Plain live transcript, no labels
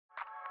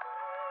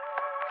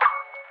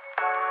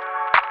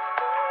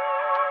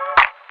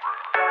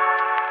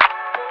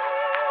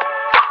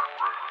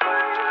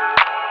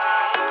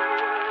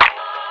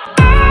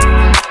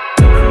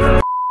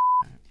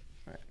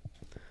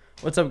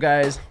What's up,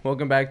 guys?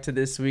 Welcome back to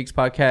this week's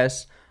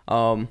podcast.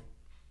 How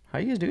are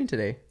you guys doing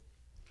today?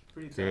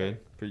 Pretty Good.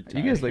 Pretty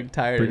tired. You guys look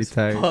tired. Pretty as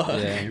tired. fuck.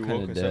 Yeah, you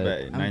woke us up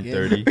at I'm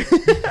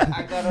 9:30.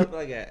 I got up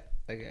like at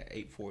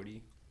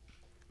 8:40.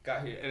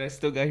 Got here and I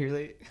still got here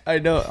late. I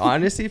know.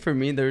 Honestly, for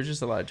me, there was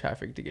just a lot of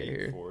traffic to get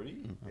here.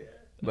 8:40? Yeah.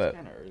 But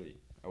Kind of early.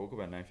 I woke up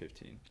at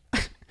 9:15.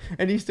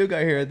 and you still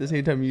got here at the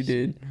same time you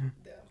did.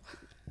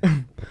 All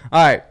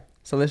right,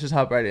 so let's just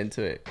hop right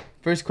into it.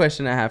 First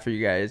question I have for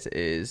you guys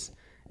is,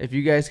 if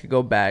you guys could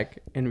go back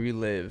and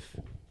relive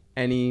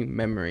any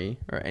memory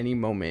or any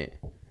moment,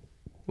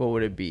 what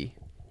would it be?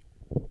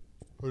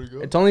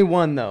 It's only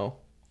one though.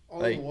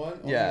 Only Like, one?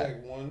 yeah. Only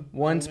like one One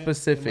moment in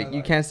specific. my You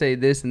life? can't say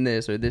this and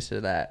this or this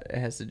or that. It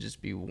has to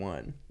just be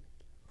one.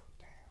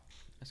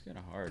 That's kind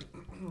of hard.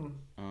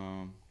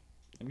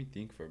 Let me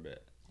think for a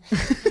bit. You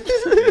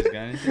guys got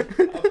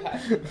anything? I'll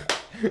pass you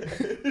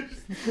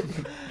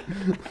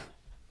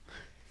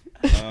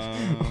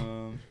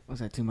Was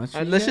that too much?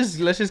 Let's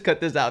just cut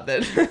this out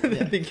then.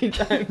 The thinking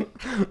time.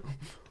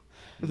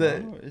 Is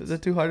No,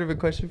 that too hard of a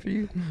question for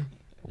you?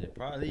 Yeah,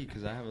 probably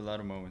because I have a lot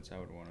of moments I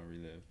would want to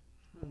relive.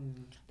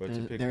 But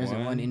to pick there isn't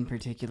one, one in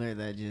particular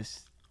that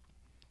just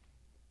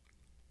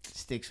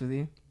sticks with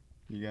you.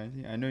 you got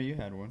anything? I know you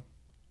had one.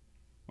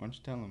 Why don't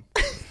you tell them?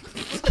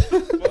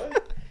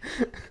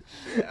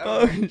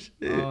 Oh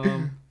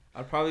shit.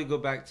 I'd probably go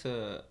back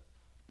to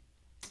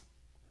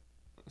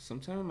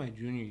sometime in my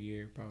junior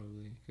year,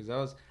 probably,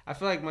 because I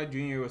feel like my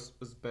junior year was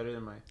better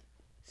than my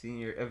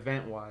senior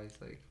event wise,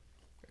 like,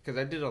 because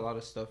I did a lot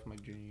of stuff my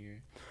junior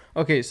year.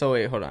 Okay, so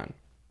wait, hold on.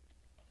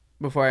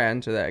 Before I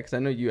answer that, because I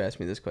know you asked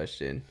me this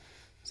question.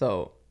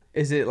 So,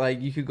 is it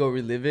like you could go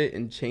relive it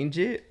and change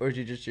it, or is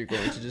it just you're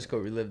going to just go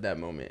relive that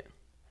moment?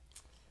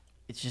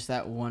 It's just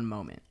that one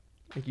moment.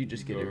 Like you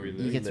just get Go to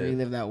relive. You get to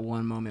relive that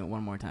one moment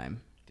one more time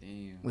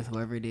Damn. with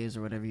whoever it is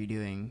or whatever you're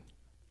doing.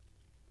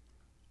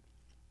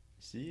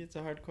 See, it's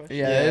a hard question.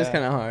 Yeah, it's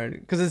kind of hard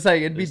because it's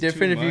like it'd be It's too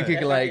different if you much. could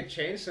If I like. could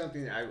change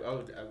something,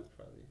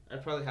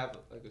 I'd probably have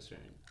like a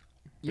certain.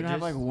 You But don't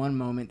have just- like one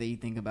moment that you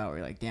think about where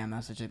you're like, damn,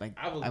 that's such a like.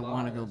 I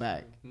want to go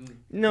back.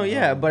 No,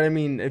 yeah, but I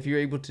mean, if you're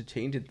able to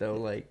change it though,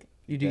 like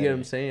you do get what I'm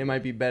Better. saying, it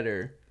might be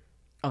better,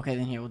 Okay,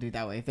 then here we'll do it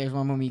that way. If there's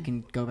one moment you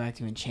can go back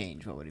to and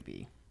change, what would it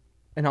be?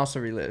 and also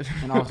relive.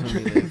 And also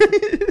relive.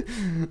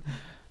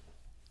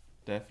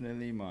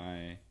 Definitely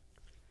I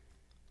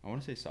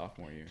want to say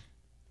sophomore year.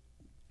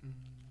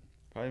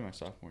 Probably my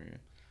sophomore year.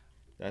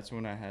 That's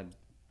when I had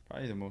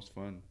probably the most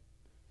fun.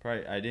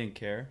 Probably I didn't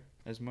care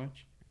as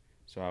much,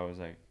 so I was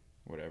like,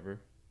 whatever.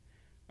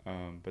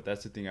 But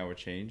that's the thing I would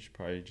change.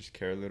 Probably just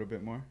care a little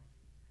bit more.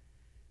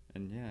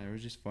 And yeah, it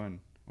was just fun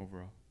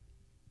overall.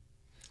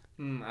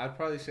 I'd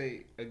probably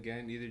say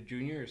again either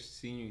junior or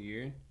senior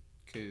year,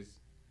 because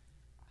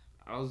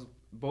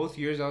both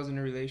years I was in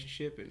a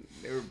relationship and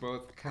they were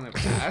both kind of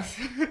ass.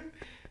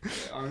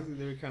 Honestly,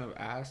 they were kind of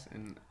ass,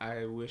 and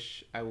I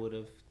wish I would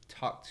have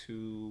talked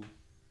to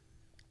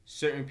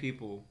certain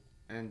people,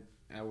 and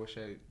I wish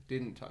I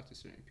didn't talk to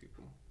certain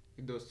people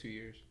in those 2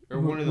 years or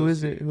one of those. Who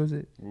is two it? Who is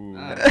it? Ooh.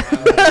 I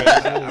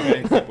I'm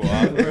getting people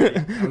out already.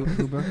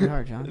 Who broke your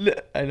heart, John?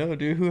 I know,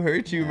 dude. Who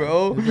hurt you,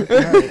 bro? Who broke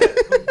your heart?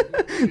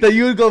 That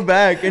you would go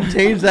back and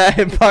change that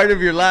part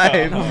of your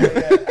life.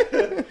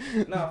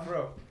 Nah,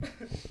 bro.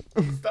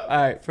 All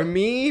right, for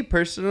me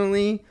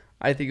personally,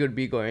 I think it would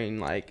be going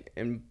like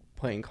and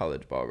playing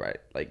college ball, right?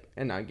 Like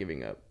and not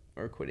giving up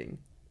or quitting.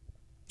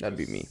 That'd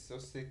be me. So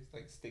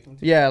sticking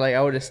to Yeah, like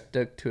I would have Yeah.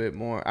 stuck to it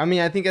more. I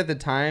mean, I think at the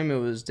time it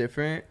was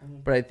different,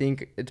 Mhm. but I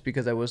think it's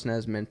because I wasn't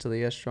as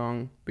mentally as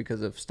strong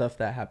because of stuff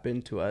that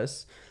happened to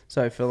us.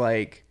 So I feel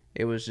like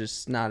it was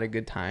just not a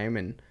good time,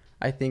 and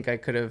I think I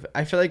could have.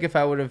 I feel like if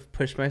I would have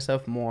pushed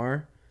myself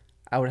more,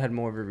 I would have had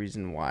more of a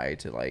reason why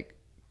to like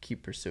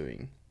keep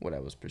pursuing what I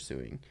was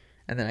pursuing,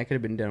 and then I could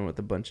have been done with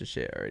a bunch of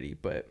shit already.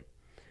 But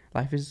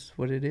life is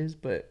what it is.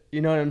 But you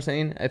know what I'm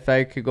saying? If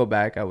I could go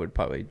back, I would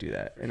probably do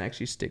that and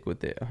actually stick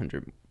with it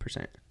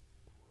 100%.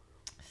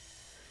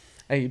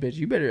 Hey, bitch,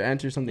 you better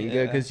answer something good,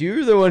 Yeah. because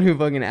you're the one who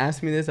fucking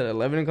asked me this at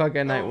 11 o'clock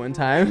at night one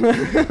time.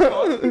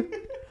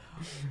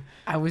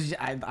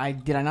 I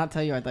did I not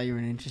tell you I thought you were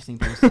an interesting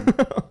person?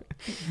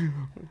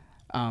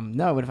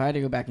 No, but if I had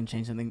to go back and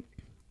change something,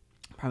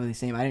 probably the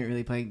same. I didn't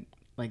really play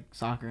like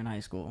soccer in high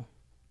school.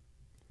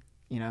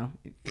 You know,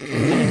 I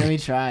didn't really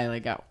try.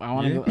 Like I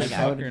want to You go. didn't play Like I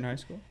soccer would. in high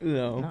school?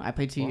 No, No, I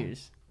played 2 Wow.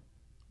 years.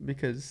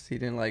 because he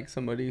didn't like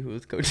somebody who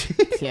was coaching.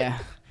 Yeah,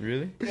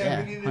 Really?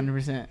 yeah, me neither.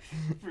 100%.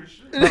 For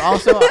sure. But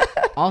also,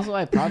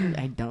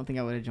 I don't think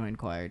I would have joined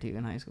choir too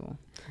in high school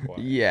Why?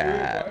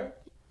 Yeah.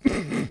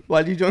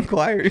 Why'd you join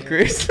choir,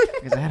 Chris?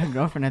 because I had a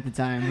girlfriend at the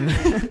time.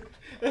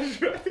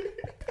 That's right.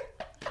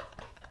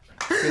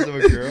 Because of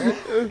a girl?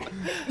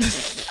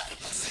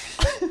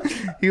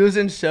 He was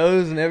in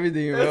shows and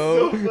everything,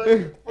 bro. That's so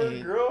funny for Hey.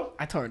 a girl.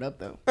 I tore it up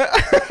though,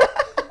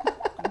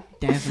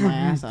 dancing my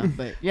ass off.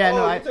 But yeah, no,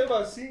 you're I talking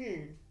about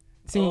singing.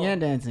 singing Oh.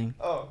 and dancing.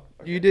 Oh.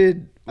 You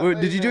did. I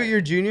thought Did you you do it meant-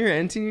 your junior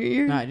and senior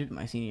year? No, I did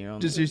my senior year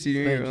only. Just your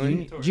senior But year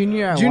only.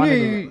 Junior,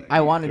 Junior, I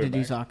you- wanted to Go do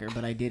back. soccer,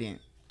 but I didn't.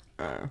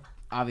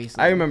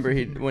 obviously. I remember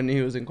when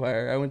he was in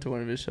choir. I went to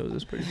one of his shows. It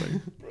was pretty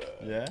funny.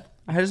 Yeah.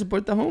 I had to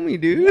support the homie,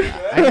 dude.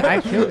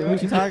 I killed it.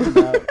 What you talking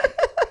about?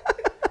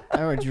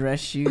 I wore dress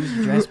shoes,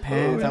 dress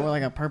pants. I wore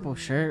like a purple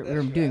shirt. We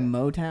were doing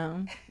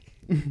Motown.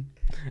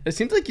 It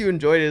seems like you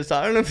enjoyed it, so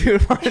I don't know if you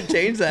would want to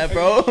change that,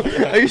 bro.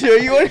 Are you sure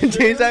you want to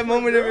change that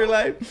moment of your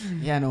life?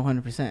 Yeah, no,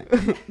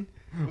 100%.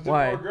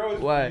 Why?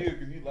 Why?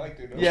 You liked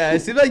it, Yeah,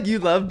 it seemed like you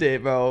loved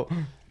it, bro.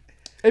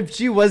 If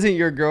she wasn't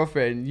your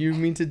girlfriend, you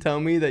mean to tell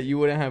me that you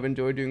wouldn't have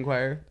enjoyed doing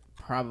choir?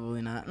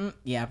 Probably not.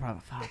 Yeah,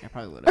 probably. Fuck, I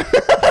probably would have.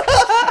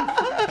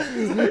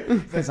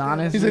 Because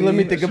honestly, He's like, let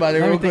me think about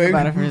it let real me think quick.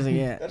 about it for a second.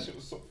 Yeah. That shit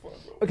was so fun, bro.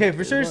 Okay,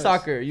 for sure, was.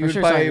 soccer. You For would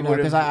sure, probably soccer, no, would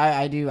because have.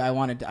 I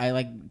wanted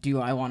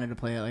to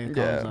play at like a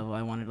college level.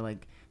 I wanted to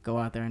like go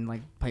out there and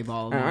like play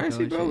ball. And and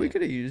honestly, go bro, and we shit.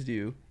 could have used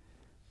you.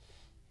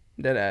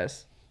 Dead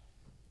ass.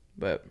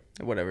 But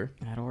whatever.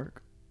 I had to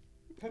work.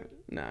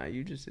 Nah,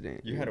 you just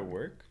didn't. You had to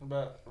work?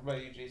 What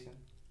about you, Jason?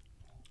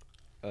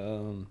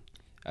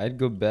 I'd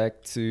go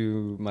back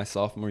to my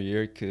sophomore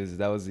year because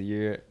that was the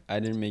year I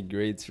didn't make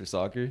grades for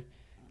soccer.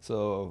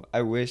 So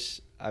I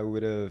wish I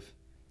would have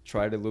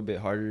tried a little bit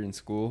harder in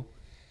school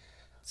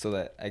so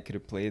that I could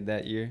have played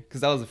that year.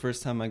 Because that was the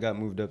first time I got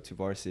moved up to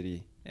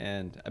varsity.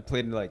 And I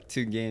played like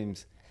 2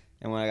 games.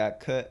 And when I got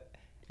cut,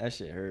 that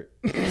shit hurt.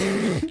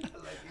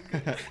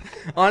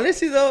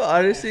 Honestly, though,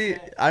 I don't think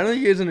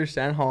you guys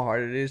understand how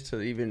hard it is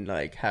to even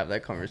like have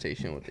that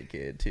conversation with the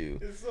kid too.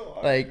 It's so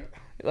hard.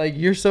 Like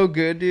you're so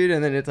good, dude,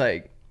 and then it's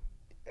like,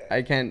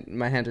 I can't.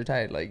 My hands are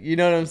tied. Like, you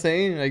know what I'm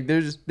saying? Like,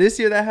 there's this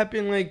year that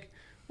happened like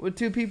with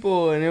 2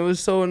 people, and it was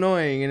so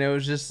annoying, and it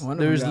was just One of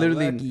there them was got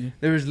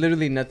literally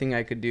lucky. nothing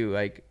I could do.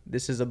 Like,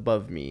 this is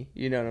above me.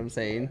 You know what I'm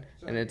saying?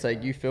 And it's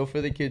like you feel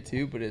for the kid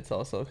too, but it's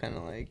also kind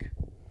of like,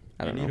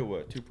 I don't you need know. a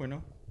what?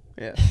 2.0?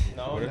 Yeah.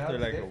 No, What if now they're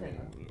it's like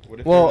different. what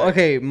if Well, they're like,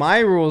 okay, my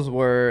rules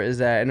is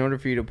that in order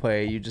for you to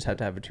play, you just have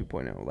to have a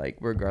 2.0. Like,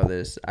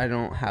 regardless, I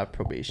don't have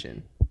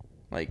probation.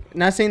 Like,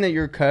 not saying that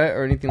you're cut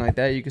or anything like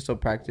that. You can still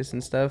practice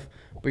and stuff,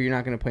 but you're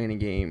not going to play in a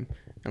game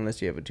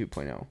unless you have a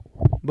 2.0.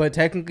 But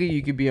technically,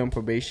 you could be on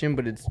probation,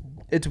 but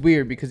it's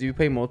weird because you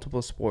play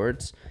multiple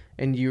sports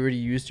and you already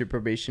used your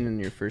probation in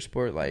your first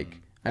sport. Like,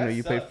 I know That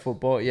you play sucks.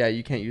 football. Yeah,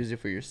 you can't use it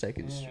for your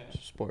second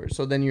sport.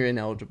 So then you're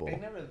ineligible. They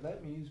never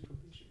let me use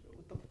probation, bro.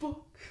 What the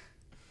fuck?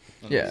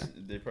 Yeah.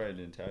 They probably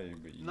didn't tell you,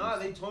 but you Nah,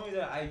 just- they told me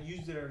that I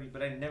used it already,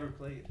 but I never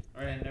played.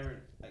 Or I never,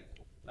 like,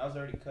 I was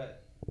already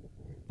cut.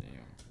 Damn.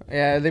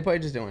 Yeah, they probably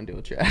just didn't want to deal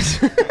with your ass.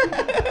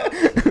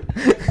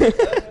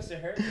 That must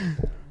have hurt.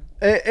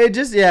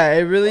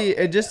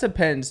 It just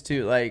depends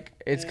too. Like,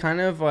 it's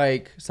kind of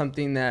like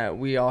something that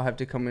we all have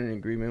to come in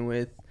agreement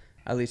with,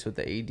 at least with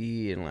the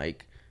AD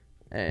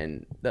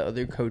and the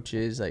other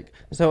coaches. Like,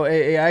 so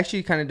it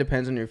actually kind of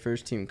depends on your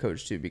first team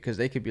coach too, because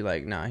they could be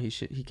like, nah, he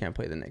can't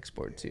play the next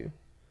sport too.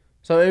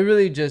 So it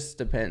really just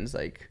depends.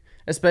 Like,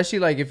 especially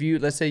like if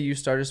let's say you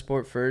start a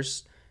sport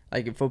first,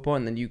 like in football,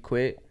 and then you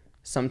quit.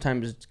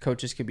 Sometimes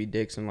coaches could be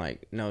dicks and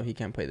like, no, he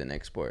can't play the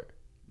next sport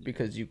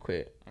because you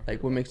quit.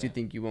 Like, what makes you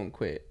think you won't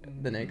quit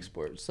the next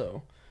sport?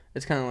 So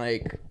it's kind of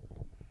like,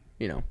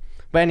 you know.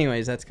 But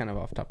anyways, that's kind of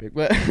off topic.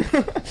 But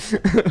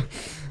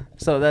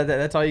so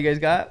that's all you guys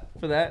got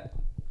for that.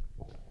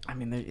 I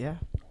mean, yeah.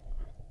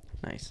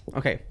 Nice.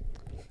 Okay.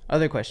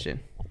 Other question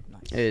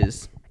Nice.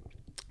 is,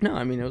 no,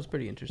 I mean, it was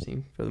pretty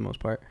interesting for the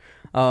most part.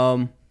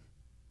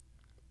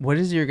 What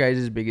is your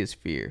guys' biggest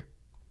fear?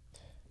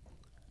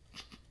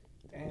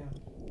 Damn.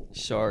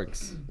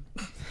 Sharks.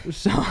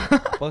 So,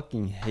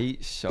 Fucking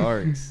hate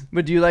sharks.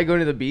 but do you like going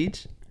to the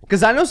beach?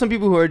 Because I know some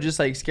people who are just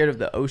like scared of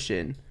the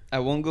ocean. I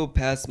won't go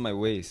past my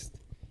waist.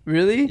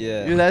 Really?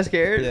 Yeah. You're that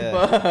scared?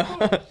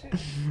 Yeah.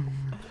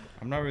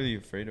 I'm not really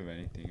afraid of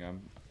anything.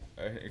 I'm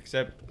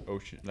except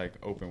ocean, like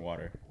open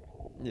water.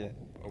 Yeah.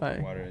 Open Hi.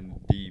 water and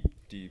deep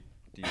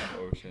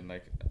ocean.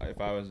 Like if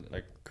I was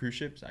like cruise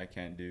ships, I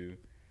can't do.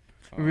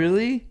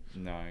 Really?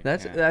 No, I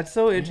That's can't.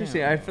 so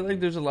interesting. Yeah. I feel like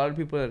there's a lot of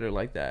people that are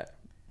like that.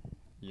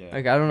 Yeah.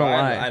 Like, I don't know But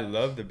why. I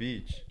love the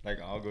beach. Like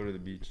I'll go to the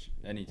beach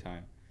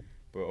anytime.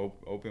 But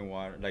open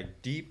water,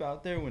 like deep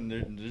out there when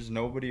there's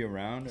nobody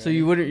around. So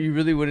you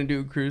really wouldn't do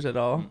a cruise at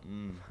all?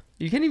 Mm-mm.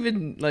 You can't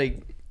even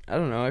like, I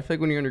don't know. I feel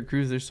like when you're on a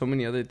cruise, there's so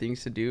many other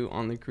things to do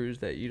on the cruise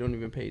that you don't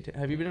even pay attention.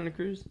 Have you been on a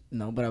cruise?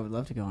 No, but I would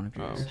love to go on a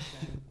cruise.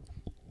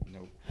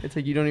 Nope. It's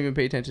like you don't even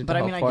pay attention But to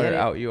I how mean, I far get it.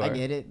 out you are. I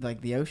get it.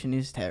 Like the ocean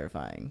is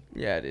terrifying.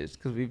 Yeah, it is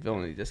because we've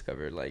only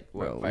discovered like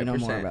Bro, what, we know 5%.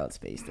 more about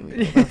space than we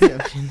know about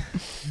the ocean.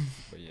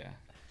 But yeah,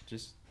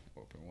 just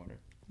open water.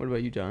 What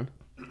about you, John?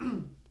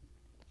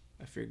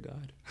 I fear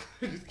God.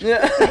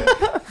 Yeah,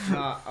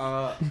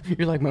 Nah,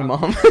 you're like my I'm-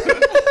 mom.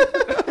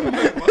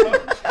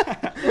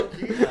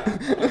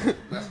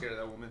 not scared of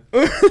that woman.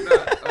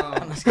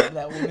 I'm not scared of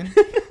that woman.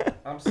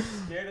 I'm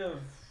scared of.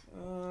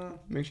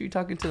 Make sure you're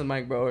talking to the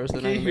mic, bro, or else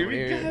they're not Can gonna you be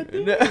hear able to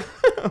me? hear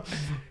you.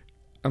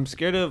 I'm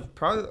scared of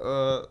probably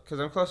because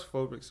I'm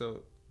claustrophobic,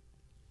 so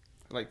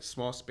like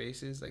small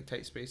spaces, like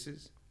tight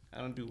spaces, I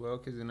don't do well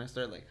because then I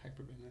start like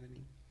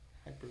hyperventilating.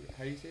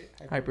 How do you say it?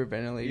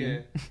 Hyperventilating.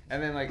 Yeah,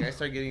 and then like I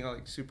start getting all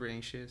like super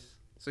anxious.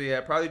 So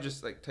yeah, probably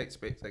just like tight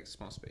space, like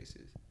small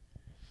spaces.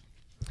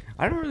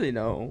 I don't really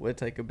know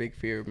what's like a big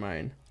fear of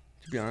mine,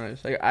 to be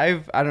honest. Like I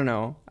don't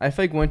know. I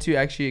feel like once you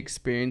actually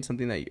experience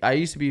something that I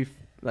used to be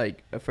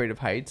like afraid of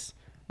heights,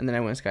 and then I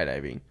went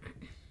skydiving,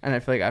 and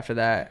I feel like after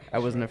that I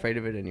wasn't afraid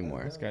of it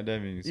anymore.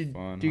 Skydiving is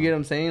fun. Do you get what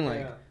I'm saying?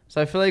 Like,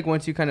 so I feel like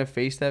once you kind of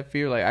face that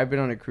fear, like I've been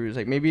on a cruise,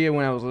 like maybe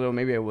when I was little,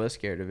 maybe I was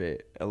scared of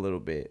it a little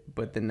bit,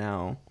 but then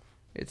now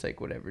it's like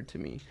whatever to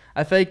me.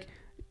 I feel like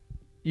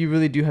you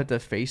really do have to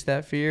face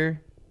that fear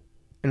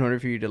in order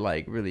for you to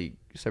like really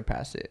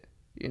surpass it,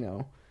 you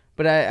know?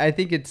 But I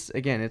think it's,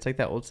 again, it's like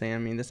that old saying. I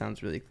mean, this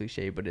sounds really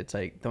cliche, but it's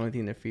like the only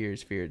thing to fear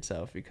is fear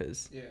itself,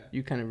 because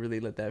you kind of really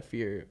let that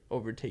fear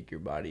overtake your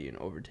body and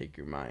overtake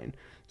your mind.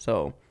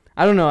 So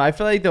I don't know. I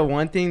feel like the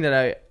one thing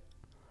that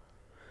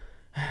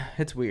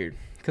it's weird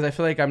because I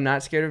feel like I'm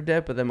not scared of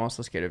death, but I'm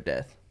also scared of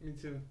death. Me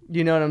too.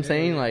 You know what I'm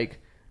saying? Like,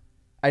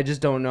 I just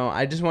don't know.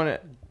 I just want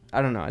to,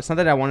 I don't know. It's not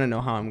that I want to know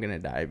how I'm going to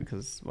die,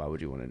 because why would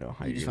you want to know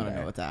how You you're just going want to to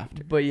die? know what's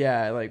after. But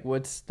yeah, like,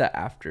 what's the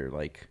after?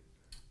 Like,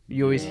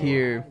 you always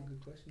hear,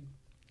 Good question.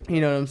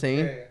 you know what I'm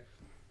saying? Yeah.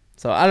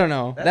 So I don't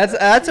know. That's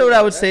That's what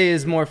I would that's say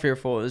is more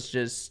fearful. Is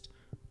just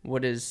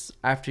what is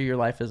after your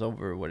life is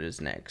over. What is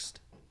next,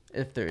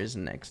 if there is a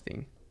next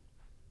thing.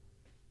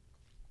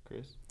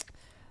 Chris?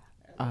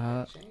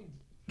 That's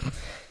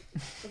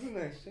a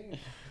nice change.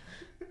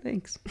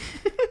 Thanks.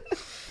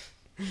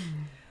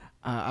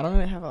 I don't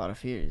really have a lot of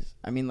fears.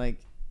 I mean, like,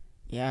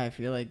 yeah, I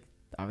feel like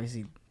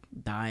obviously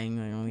dying.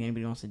 I don't think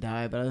anybody wants to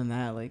die, but other than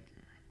that, like,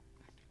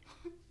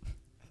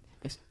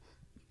 it's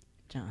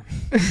John.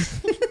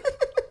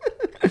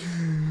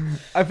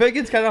 I feel like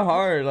it's kind of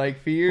hard. Like,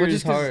 fear Well, is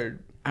just 'cause hard.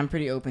 I'm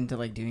pretty open to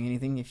like doing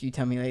anything. If you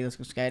tell me, like, let's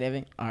go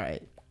skydiving, all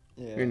right,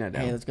 Yeah. You're not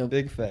down. hey, let's go.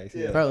 Big facts.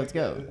 Yeah. Bro, let's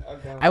go.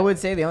 I would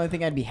say the only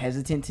thing I'd be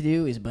hesitant to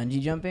do is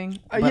bungee jumping.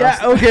 but Yeah,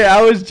 I'll okay.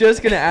 I was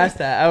just gonna ask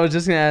that.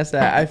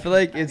 I feel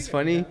like it's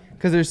funny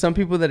because there's some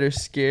people that are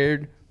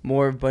scared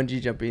more of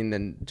bungee jumping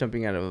than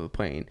jumping out of a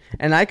plane,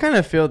 and I kind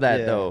of feel that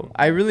Yeah. though.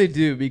 I really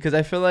do, because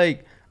I feel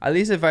like at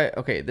least if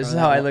this is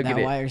how I look at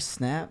it. Wire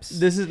snaps.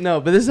 This is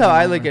how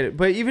I look at it.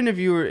 But even if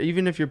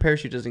your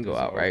parachute doesn't go It's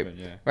out, right? open,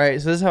 yeah.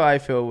 Right. So this is how I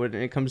feel when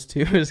it comes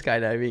to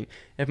skydiving.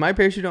 If my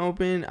parachute don't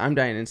open, I'm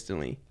dying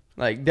instantly.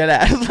 Like, dead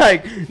ass.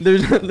 Like,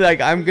 there's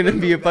like, I'm gonna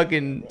be a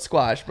fucking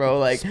squash, bro.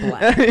 Like,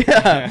 Splat.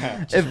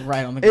 yeah. Just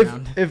right on the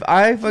ground. If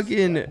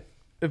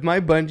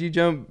my bungee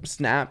jump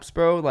snaps,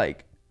 bro,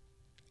 like,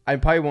 I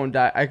probably won't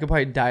die. I could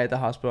probably die at the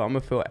hospital. I'm gonna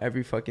feel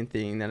every fucking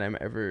thing that I'm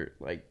ever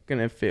like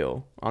gonna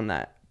feel on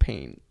that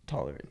pain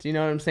tolerance. You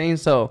know what I'm saying?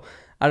 So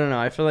I don't know.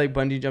 I feel like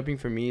bungee jumping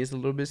for me is a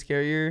little bit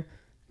scarier,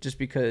 just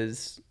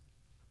because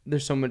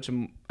there's so much.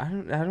 I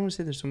don't want to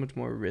say there's so much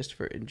more risk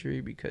for injury,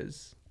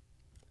 because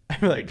I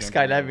feel like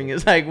skydiving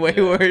is like way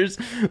worse.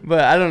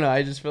 But I don't know.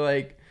 I just feel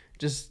like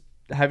just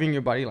having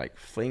your body like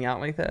fling out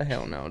like that.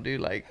 Hell no,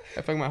 dude. Like,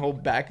 I feel like my whole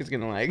back is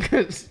gonna like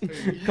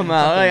come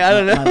out. Like, I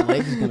don't know. My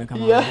legs is gonna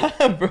come out.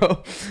 Yeah,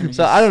 bro.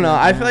 So I don't know.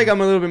 I feel like I'm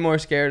a little bit more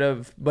scared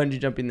of bungee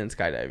jumping than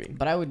skydiving.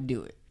 But I would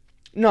do it.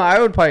 No, I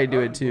would probably do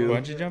it too.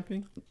 Bungee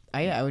jumping?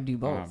 I would do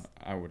both.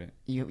 I wouldn't.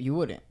 You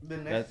wouldn't.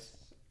 That's-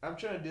 I'm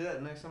trying to do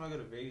that next time I go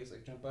to Vegas.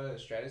 Like, jump out of the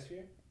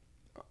stratosphere.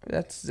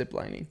 That's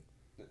ziplining.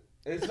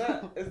 It's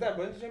not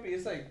bungee jumping.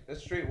 It's like a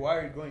straight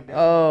wire going down.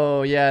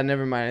 Oh yeah,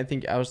 never mind.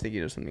 I was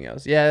thinking of something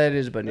else. Yeah, that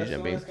is bungee That's the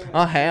jumping. one that's Oh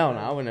gonna- hell no,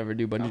 I would never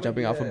do bungee gonna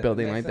jumping do off a that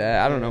building next like time.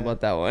 that. I don't know Yeah.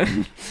 about that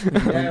one.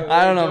 Yeah,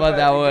 I don't know about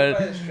that Jump out one. of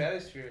the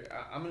stratosphere.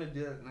 I'm gonna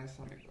do that next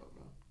time I go,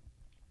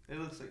 bro. It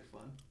looks like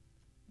fun.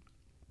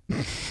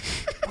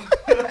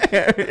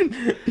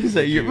 He's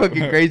like, you're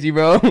fucking crazy,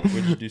 bro.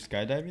 Would you do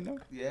skydiving though?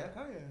 Yeah,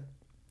 hell yeah.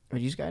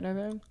 Would you skydive,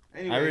 Adam?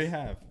 Anyways, I already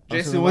have.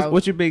 Jason, so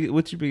what's your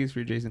biggest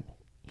fear, Jason?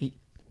 He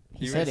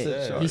He said already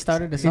it. said He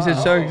started to He said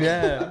song. sharks,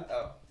 yeah.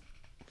 Oh.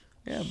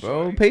 Yeah,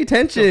 bro. Pay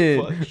attention.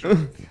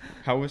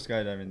 How was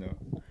skydiving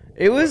though?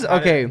 It was How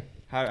did- okay.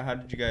 How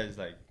did you guys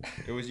like?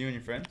 It was you and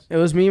your friends. It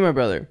was me and my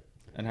brother.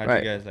 And how did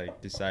Right. you guys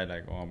like decide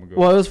like, oh, I'm gonna go?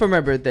 Well, it was for my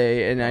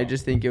birthday, and I Oh.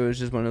 just think it was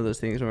just one of those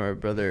things where my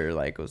brother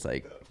like was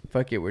like,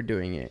 "Fuck it, we're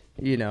doing it,"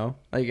 you know.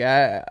 Like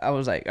I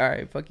was like, "All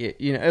right, fuck it,"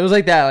 you know. It was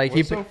like that. Like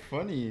What's so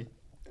funny?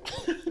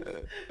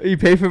 he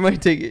paid for my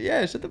ticket.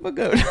 Yeah, shut the fuck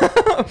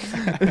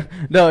up.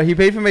 No, he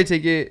paid for my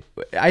ticket.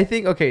 I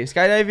think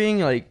skydiving,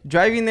 like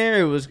driving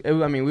there,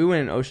 I mean, we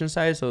went in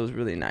Oceanside, so it was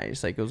really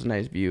nice. Like, it was a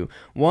nice view.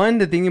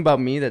 The thing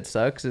about me that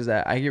sucks is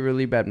that I get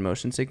really bad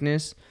motion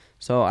sickness.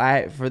 So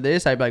I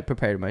like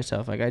prepared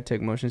myself. Like, I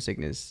took motion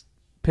sickness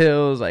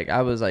pills. Like,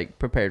 I was like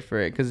prepared for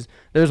it, because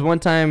there was one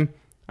time,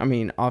 I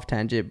mean, off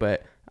tangent,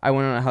 but I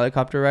went on a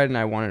helicopter ride and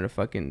I wanted to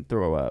fucking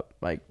throw up.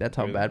 Like, that's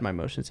how Really? bad my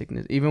motion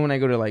sickness. Even when I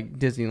go to like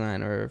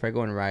Disneyland, or if I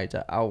go on rides,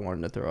 I'll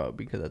want to throw up,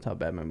 because that's how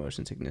bad my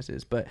motion sickness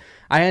is. But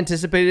I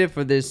anticipated it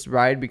for this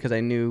ride, because I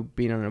knew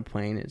being on a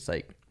plane, it's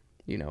like,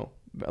 you know,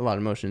 a lot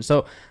of motion.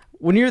 So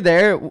when you're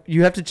there,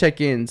 you have to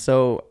check in.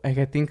 So like,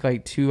 I think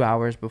like 2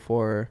 hours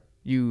before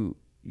you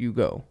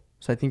go.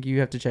 So I think you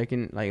have to check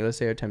in, like, let's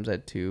say our time's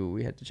at 2,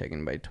 we had to check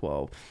in by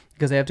 12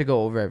 because they have to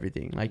go over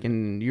everything. Like,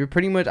 and you're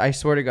pretty much, I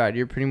swear to God,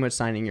 you're pretty much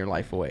signing your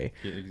life away.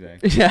 Yeah,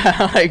 exactly.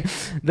 Yeah, like,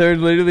 they're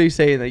literally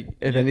saying, like,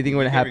 if anything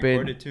would happen.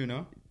 Record it too,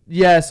 no?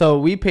 Yeah, so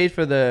we paid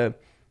for the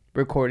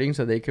recording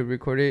so they could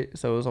record it,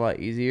 so it was a lot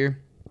easier.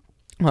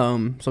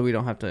 So we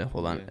don't have to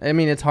hold on. Yeah. I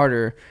mean, it's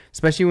harder,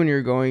 especially when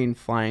you're going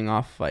flying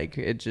off. Like,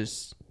 it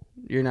just,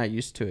 you're not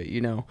used to it,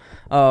 you know.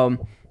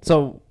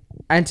 So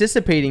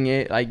anticipating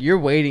it, like, you're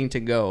waiting to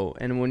go,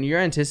 and when you're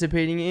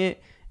anticipating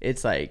it,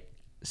 it's like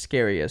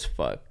scary as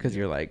fuck because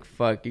you're like,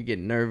 fuck, you get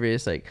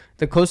nervous. Like,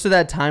 the closer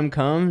that time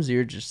comes,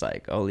 you're just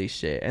like, holy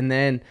shit. And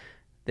then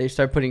they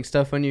start putting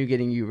stuff on you,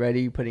 getting you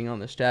ready, putting on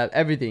the strap,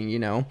 everything, you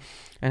know.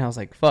 And I was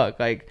like, fuck,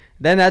 like,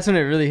 then that's when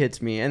it really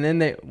hits me. And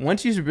then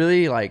once you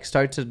really, like,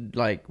 start to,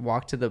 like,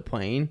 walk to the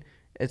plane,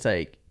 it's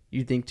like,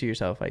 you think to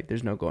yourself, like,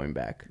 there's no going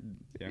back.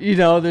 Yeah. You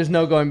know, there's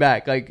no going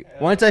back. Like,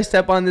 once I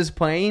step on this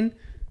plane,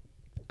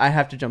 I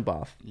have to jump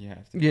off. You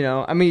have to. You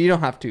know, I mean, you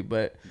don't have to,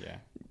 but Yeah.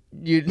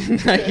 you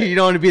like, you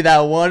don't want to be that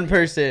one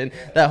person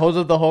that holds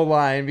up the whole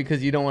line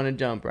because you don't want to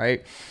jump,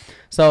 right?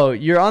 So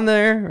you're on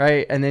there,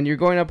 right? And then you're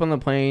going up on the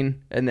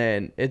plane, and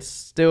then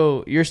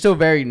you're still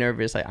very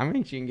nervous. Like, I'm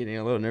actually getting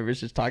a little nervous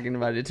just talking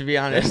about it, to be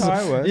honest.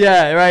 That's how I was.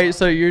 Yeah, right.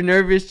 So you're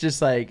nervous,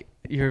 just like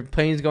your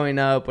plane's going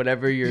up,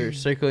 whatever, you're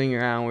circling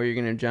around where you're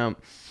gonna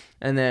jump,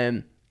 and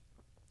then,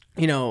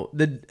 you know,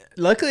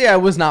 luckily I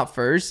was not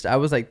first. I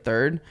was like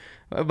third,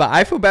 but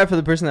I feel bad for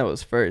the person that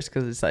was first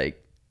because it's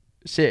like,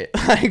 shit,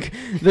 like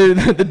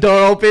the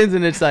door opens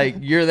and it's like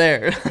you're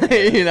there,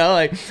 you know,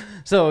 like.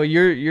 So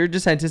you're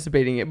just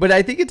anticipating it. But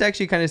I think it's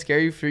actually kind of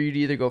scary for you to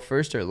either go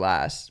first or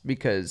last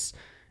because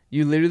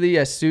you literally,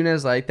 as soon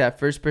as like that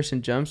first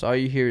person jumps, all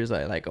you hear is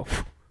like oh,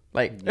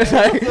 like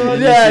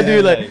yeah,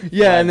 dude, like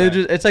yeah, and they're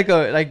just, it's like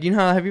you know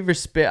how, have you ever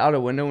spit out a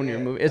window when you're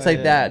moving? It's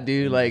like that,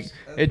 dude. Like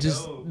it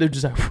just, they're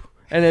just like,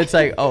 and it's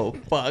like, oh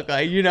fuck,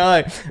 like, you know,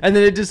 like, and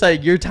then it just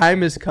like your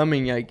time is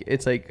coming. Like,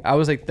 it's like I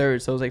was like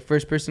third, so it was like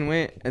first person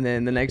went, and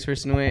then the next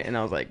person went, and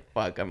I was like,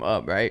 fuck, I'm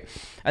up, right?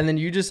 And then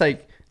you just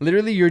like,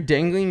 literally, you're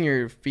dangling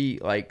your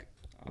feet like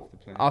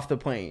off the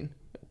plane,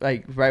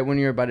 like right when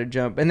you're about to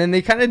jump. And then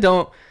they kind of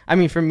don't. I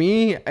mean, for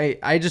me,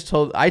 I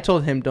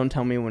told him, don't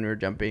tell me when we're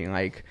jumping.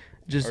 Like,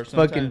 just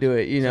fucking do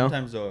it. You know.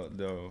 Sometimes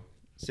they'll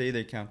say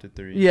they count to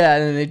 3. Yeah,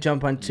 and then they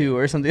jump on 2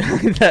 or something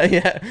like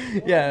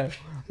that.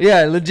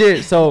 Yeah,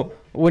 legit. So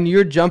when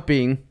you're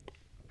jumping,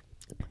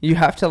 you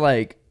have to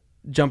like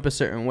jump a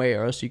certain way,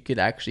 or else you could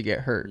actually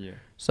get hurt. Yeah.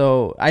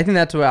 So I think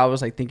that's what I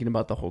was like thinking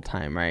about the whole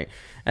time, right?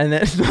 And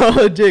then so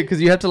legit,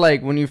 because you have to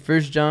like, when you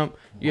first jump,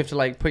 you have to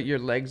like put your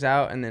legs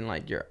out and then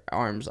like your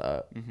arms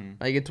up. Mm-hmm.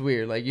 Like, it's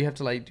weird. Like, you have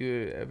to like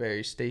do a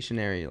very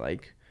stationary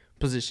like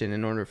position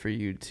in order for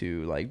you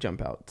to like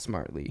jump out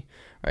smartly,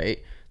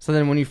 right? So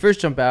then when you first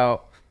jump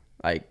out,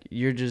 like,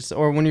 you're just,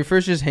 or when you're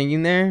first just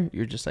hanging there,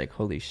 you're just like,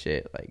 holy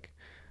shit, like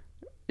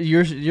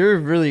you're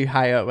really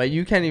high up. Like,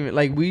 you can't even,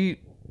 like,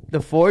 the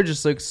floor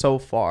just looks so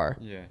far.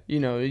 Yeah. You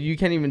know, you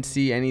can't even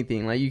see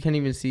anything. Like, you can't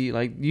even see,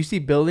 like, you see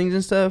buildings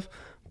and stuff,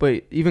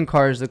 but even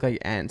cars look like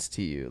ants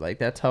to you. Like,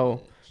 that's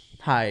how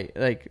high,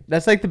 like,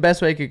 that's like the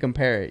best way I could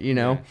compare it, you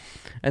know? Yeah.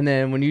 And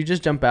then when you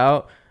just jump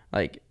out,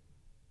 like,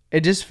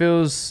 it just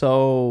feels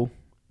so,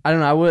 I don't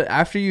know,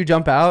 after you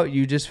jump out,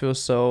 you just feel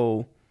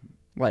so,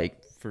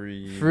 like,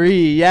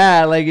 free.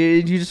 Yeah, like,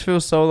 you just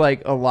feel so,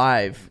 like,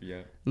 alive.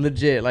 Yeah.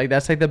 Legit. Like,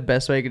 that's like the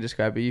best way I could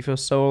describe it. You feel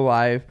so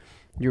alive.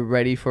 You're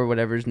ready for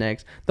whatever's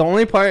next. The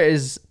only part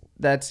is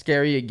that's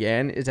scary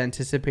again is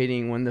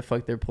anticipating when the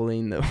fuck they're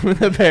pulling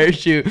the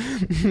parachute.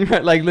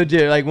 Like,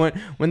 legit. Like,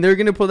 when they're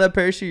gonna pull that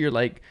parachute, you're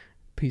like,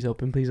 please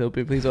open, please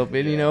open, please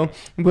open. You know.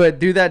 But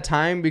through that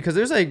time, because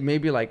there's like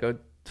maybe like a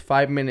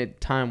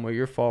 5-minute time where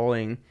you're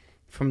falling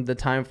from the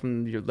time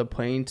from the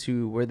plane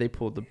to where they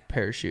pull the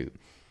parachute.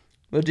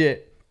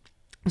 Legit.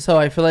 So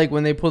I feel like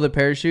when they pull the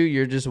parachute,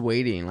 you're just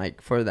waiting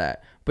like for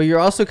that, but you're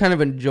also kind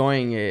of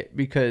enjoying it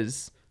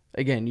because,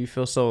 again, you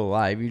feel so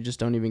alive. You just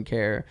don't even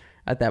care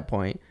at that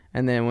point.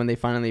 And then when they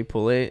finally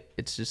pull it,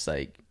 it's just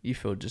like you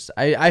feel just,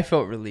 I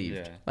felt relieved.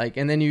 Yeah. Like,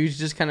 and then you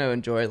just kind of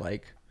enjoy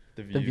like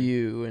the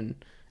view,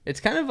 and it's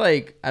kind of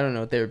like, I don't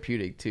know,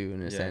 therapeutic too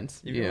in a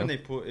sense. Even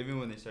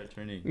when they start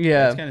turning.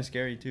 Yeah. It's kind of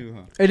scary too,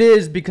 huh? It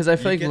is, because I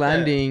feel You like get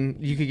landing,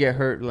 you could get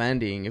hurt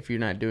landing if you're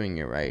not doing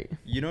it right.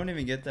 You don't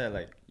even get that,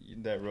 like,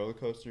 that roller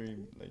coaster,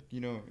 like,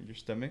 you know, your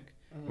stomach.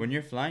 When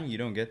you're flying, you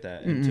don't get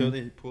that until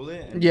they pull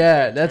it. And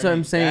That's what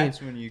I'm saying.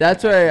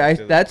 That's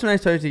when I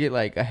started to get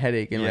like a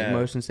headache and like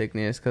motion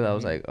sickness, because I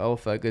was like, oh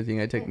fuck, good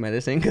thing I took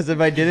medicine, because if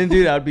I didn't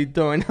do that, I'd be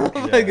throwing up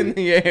like in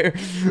the air.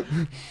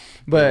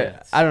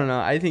 But I don't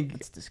know. I think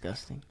It's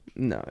disgusting.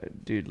 no,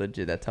 dude,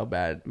 legit. That's how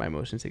bad my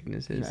motion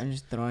sickness is. I'm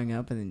just throwing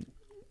up, and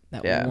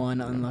then that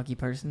one unlucky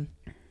person.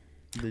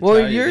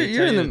 Well, you're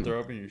in the throw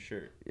up in your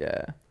shirt,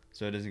 yeah.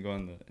 so it doesn't go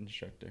on the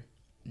instructor.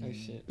 Oh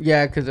shit.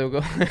 Yeah, because it'll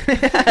go.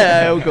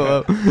 It'll go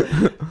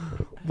up.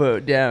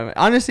 But yeah,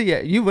 honestly,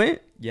 yeah, you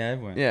went. Yeah, I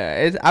went.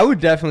 Yeah, I would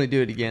definitely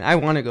do it again. I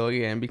want to go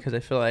again because I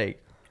feel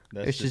like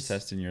That's It's just just-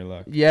 testing your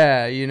luck.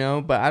 Yeah, you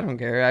know, but I don't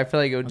care. I feel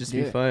like it would Let's just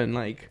do be it. fun.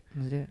 Like,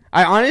 Let's do it.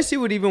 I honestly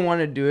would even want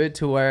to do it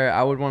to where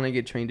I would want to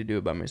get trained to do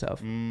it by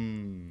myself.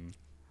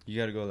 You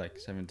gotta go like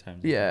 7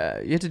 times. Yeah,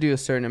 you have to do a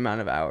certain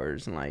amount of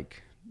hours, and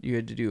like you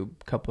had to do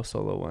a couple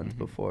solo ones Mhm.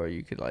 before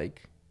you could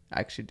like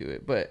actually do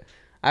it. But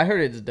I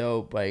heard it's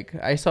dope. Like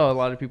I saw a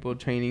lot of people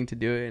training to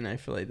do it, and I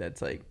feel like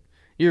that's like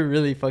you're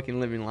really fucking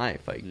living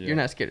life. Like Yeah. you're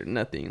not scared of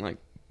nothing. Like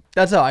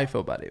that's how I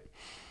feel about it.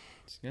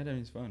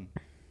 Skydiving's fun.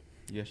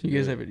 You You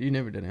guys ever? You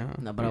never done it, huh?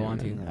 No, but I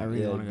want to. I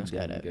really want to go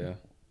Yeah, skydiving.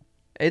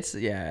 It's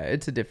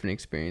it's a different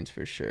experience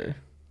for sure.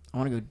 I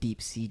want to go deep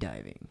sea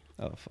diving.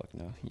 Oh fuck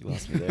no, you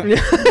lost me there.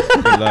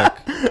 Good luck.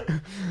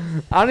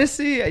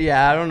 Honestly,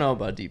 yeah, I don't know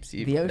about deep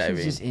sea The ocean's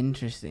diving. just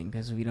interesting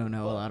because we don't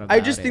know a lot about I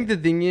just it. think the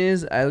thing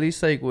is, at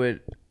least like with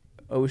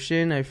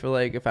ocean, I feel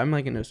like if I'm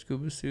like in a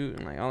scuba suit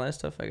and like all that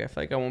stuff, like I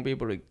feel like I won't be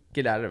able to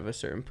get out of a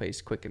certain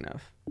place quick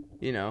enough.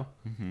 You know,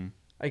 Mm-hmm.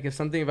 like if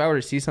I were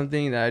to see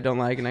something that I don't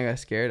like and I got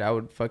scared, I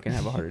would fucking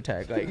have a heart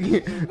attack. Like,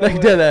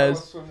 like dead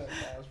ass.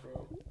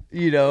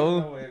 You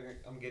know,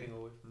 I'm getting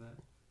away from that.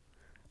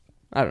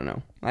 I don't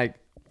know. Like,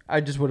 I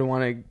just wouldn't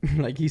want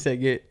to, like he said,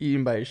 get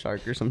eaten by a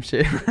shark or some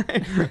shit.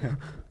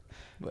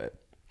 But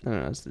I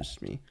don't know. It's just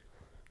me.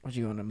 Would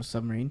you go on a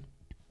submarine?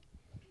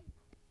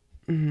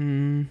 I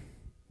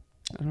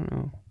don't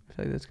know. I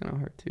feel like that's kind of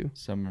hard too.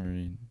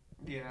 Submarine.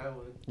 Yeah, I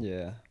would.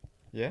 Yeah.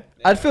 Yeah.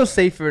 I'd feel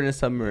safer in a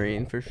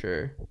submarine for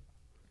sure,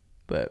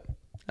 but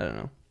I don't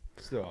know.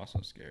 Still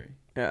also scary.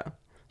 Yeah.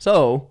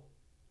 So,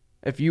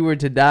 if you were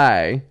to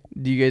die,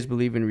 do you guys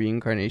believe in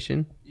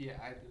reincarnation? Yeah,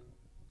 I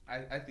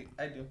do. I think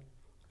I do.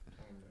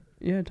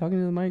 Yeah, talking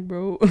to the mic,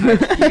 bro. You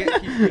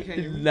can't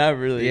hear me? Not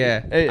really.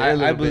 Yeah, A I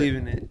little believe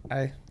bit. in it.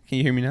 Can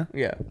you hear me now?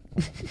 Yeah.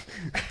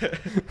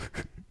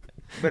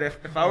 But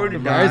if I were to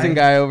The rising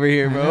die, guy over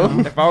here, bro.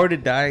 if I were to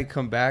die and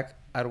come back,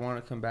 I'd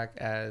want to come back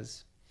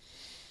as,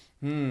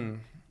 I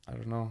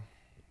don't know,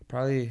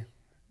 probably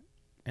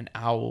an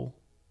owl.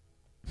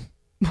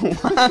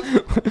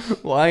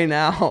 Why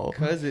now?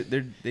 Cause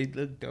they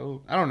look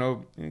dope. I don't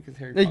know. Cause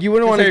Like you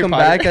wouldn't want to come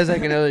back as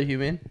like another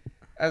human.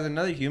 as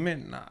another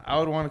human. Nah, I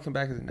would want to come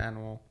back as an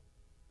animal.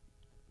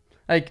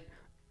 Like,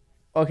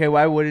 okay,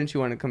 why wouldn't you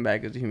want to come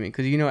back as a human?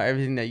 Because you know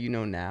everything that you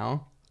know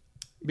now.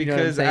 You know what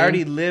I'm Because I saying?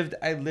 already lived.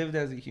 I lived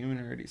as a human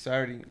already. So I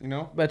already,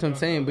 That's what I'm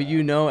saying. But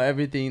you know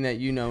everything that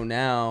you know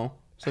now.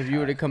 So if you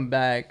were to come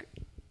back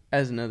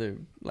as another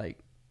like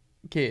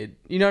kid,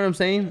 you know what I'm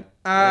saying?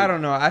 I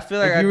don't know. I feel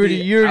like Like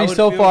you're I already would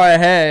so feel- far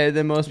ahead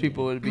than most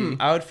people would be.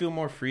 I would feel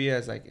more free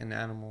as like an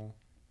animal.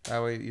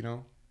 That way,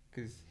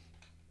 because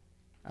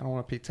I don't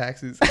want to pay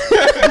taxes.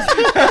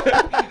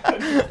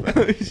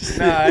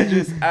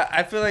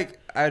 I feel like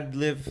I'd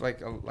live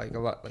like a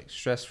lot like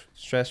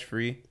stress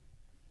free.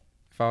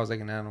 If I was like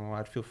an animal,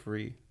 I'd feel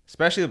free,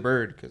 especially a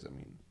bird. Because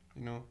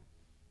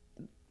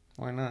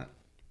why not?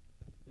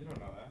 You don't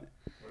know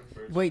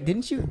that. Wait,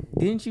 didn't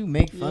you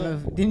make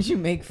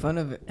fun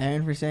of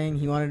Aaron for saying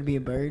he wanted to be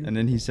a bird? And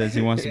then he says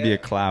he wants to be a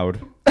cloud.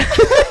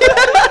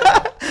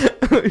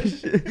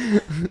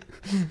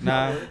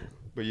 Nah,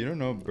 but you don't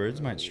know.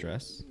 Birds might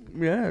stress.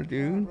 Yeah,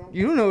 dude.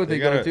 You don't know what They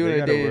they go gotta- through they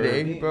in a gotta day to work.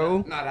 day,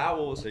 bro. Not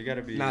owls. They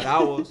gotta be. Not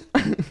owls.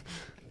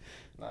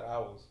 Not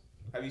owls.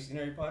 Have you seen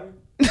Harry Potter?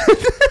 I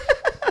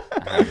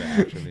haven't,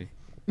 actually.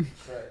 Right.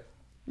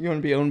 You want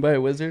to be owned by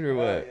a wizard or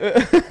what?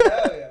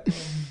 Hell yeah.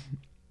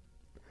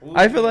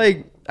 I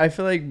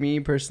feel like me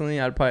personally,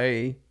 I'd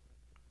probably,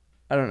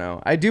 I don't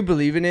know. I do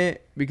believe in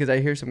it because I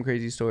hear some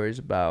crazy stories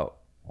about,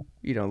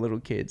 little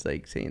kids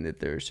like saying that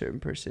they're a certain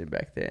person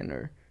back then,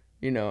 or,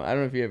 I don't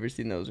know if you ever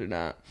seen those or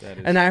not. That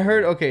is And I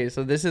heard, true. okay,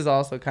 so this is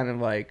also kind of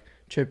like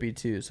trippy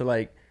too. So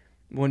like,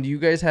 when you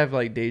guys have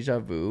like deja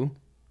vu,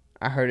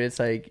 I heard it's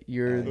like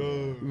you're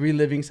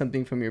reliving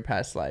something from your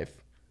past life.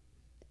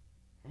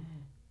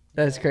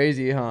 That's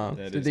crazy, huh?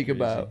 That to is think crazy.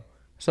 about.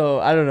 So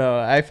I don't know.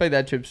 I feel like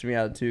that trips me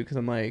out too, because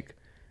I'm like,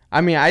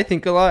 I mean, I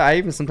think a lot. I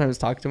even sometimes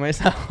talk to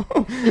myself.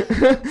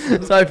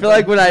 So I feel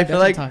like when I feel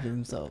like talk to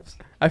themselves.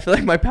 I feel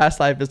like my past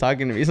life is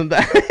talking to me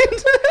sometimes.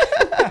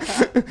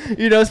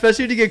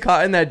 Especially to get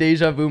caught in that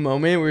deja vu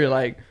moment where you're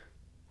like,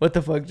 what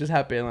the fuck just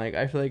happened? Like,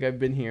 I feel like I've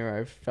been here. Or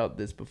I've felt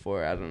this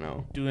before. I don't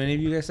know. Do any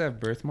of you guys have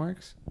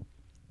birthmarks?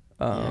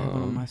 Yeah,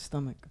 one on my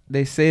stomach.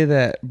 They say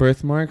that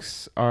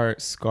birthmarks are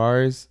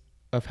scars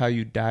of how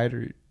you died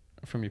or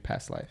from your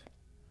past life.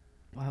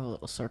 I have a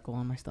little circle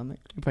on my stomach.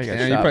 You probably got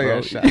Yeah, you shot, probably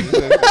bro. got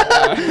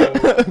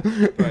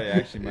shot. Probably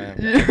actually might have.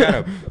 I got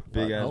a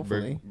big ass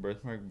Hopefully.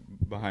 birthmark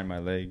behind my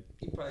leg.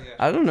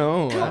 I don't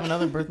know. I have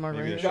another birthmark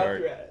Maybe right a here.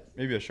 shark.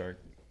 Maybe a shark.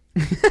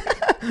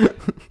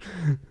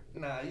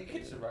 Nah, you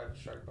can survive a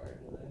shark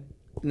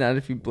bite. Not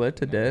if you bled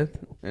to death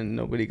and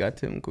nobody got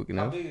to him quick How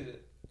enough. big is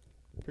it?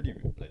 Pretty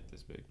like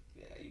this big.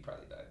 Yeah, you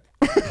probably died.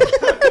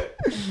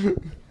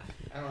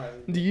 I don't have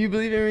Do you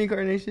believe in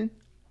reincarnation?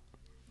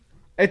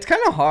 It's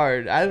kind of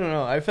hard. I don't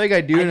know. I feel like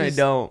I do and I just-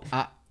 don't.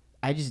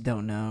 I just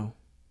don't know.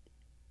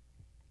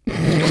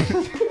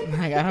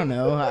 Like I don't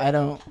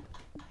know.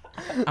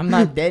 I'm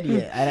not dead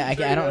yet. I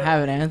don't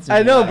have an answer. I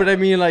for know, that. but I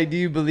mean, like, do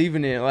you believe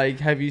in it? Like,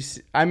 have you?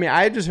 I mean,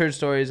 I just heard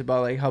stories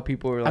about like how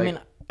people were like. I mean,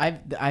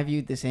 I view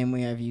it the same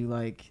way I view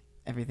like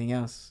everything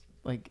else.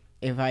 Like,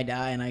 if I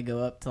die and I go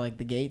up to like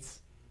the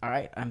gates, all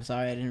right, I'm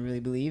sorry, I didn't really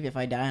believe. If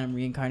I die and I'm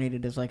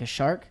reincarnated as like a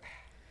shark,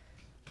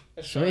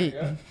 sweet.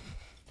 Yeah.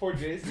 Poor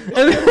Jason.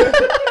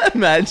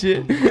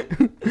 imagine.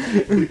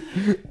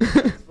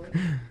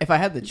 If I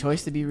had the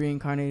choice to be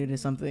reincarnated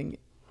as something,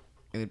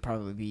 it would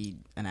probably be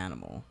an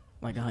animal,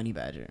 like a honey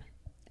badger.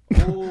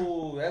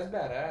 Ooh, that's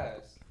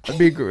badass. I'd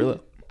be a gorilla.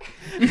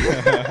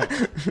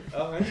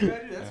 Oh, honey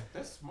badger,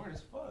 that's smart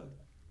as fuck.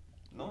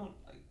 No one,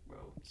 like, bro.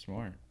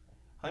 Smart.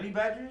 Honey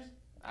badgers?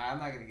 I'm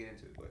not gonna get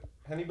into it, but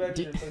honey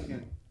badgers are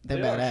fucking. They're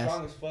They are badass.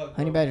 strong as fuck.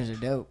 Honey bro. badgers are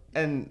dope.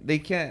 And they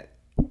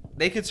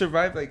could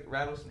survive like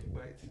rattlesnake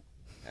bites.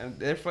 And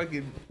they're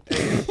fucking.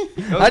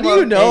 How do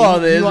you know all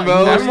this, you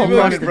bro? watched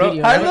the How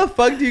video, right? the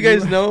fuck do you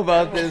guys know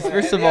about this?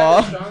 First of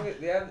all,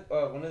 They have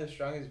one of the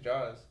strongest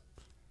jaws.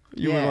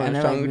 you Yeah, were on and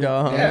a they're, strong like,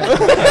 jaw. Yeah.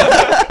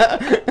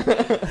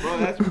 Bro,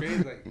 that's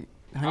crazy. Like,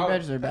 Honey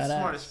badgers are that's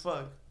smart as badass.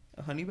 fuck.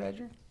 A honey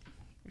badger?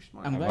 You're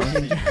smart. I'm I've glad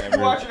honestly you- You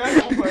never- watch it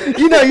at home, but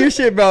You know your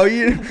shit, bro.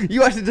 You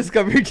watch the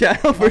Discovery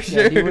Channel for Fuck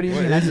yeah, sure. dude, what do you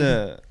What mean? is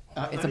a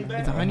It's honey a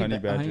badger? honey, Honey a honey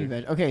badger.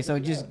 badger. Okay, so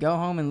just go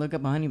home and look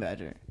up a honey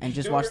badger and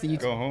just watch the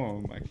YouTube. go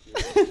home? Like,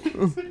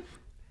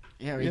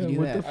 Yeah, we Yeah, can do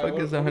what that. the fuck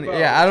what is a honey? about-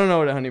 Yeah, I don't know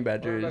what a honey What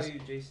badger about is. you,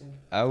 Jason?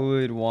 I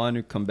would want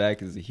to come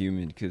back as a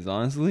human because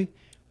honestly,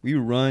 we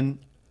run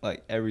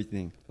like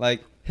everything.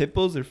 Like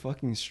hippos are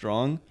fucking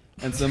strong,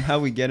 and somehow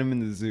we get them in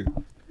the zoo.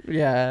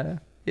 Yeah,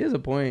 he has a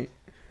point.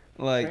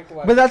 Like,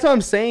 But that's what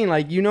I'm saying.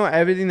 Like, you know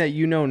everything that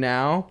you know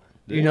now.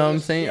 You know what I'm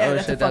saying? Yeah, Oh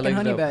that's a shit, that fucking looks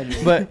honey dope.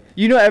 badger. But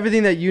you know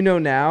everything that you know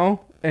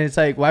now, and it's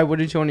like, why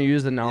wouldn't you want to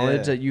use the knowledge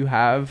Yeah. that you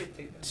have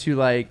to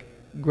like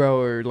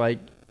grow or like,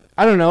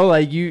 I don't know,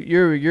 like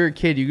you're a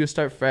kid, you can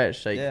start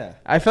fresh. Like, yeah.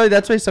 I feel like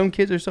that's why some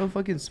kids are so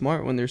fucking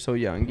smart when they're so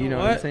young. You know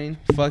what I'm What? saying?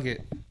 Fuck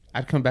it.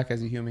 I'd come back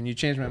as a human. You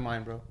changed my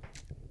mind, bro.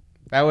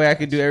 That way I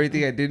could do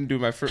everything I didn't do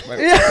my first. Hell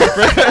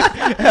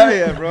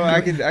yeah, bro.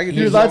 I could do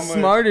You're a so lot much.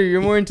 smarter.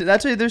 You're more into.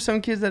 That's why there's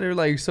some kids that are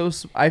like so.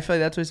 I feel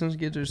like that's why some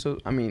kids are so.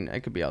 I mean,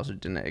 it could be also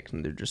genetics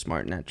and they're just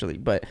smart naturally.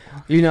 But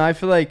you know, I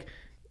feel like,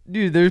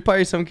 dude, there's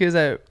probably some kids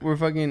that were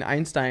fucking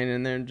Einstein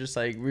and they're just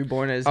like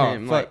reborn as Oh,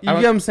 him. fuck. Like, you get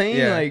what I'm saying?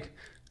 Yeah. Like,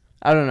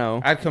 I don't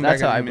know. I'd come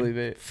That's back how as I a human. believe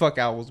it. Fuck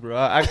owls, bro.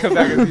 I'd come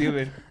back as a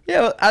human.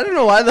 Yeah, well, I don't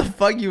know why the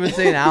fuck you would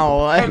say an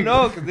owl. I Like, don't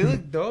know, because they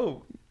look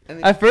dope. And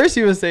they, At first,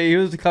 he was saying he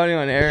was counting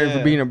on Aaron for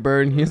Yeah. being a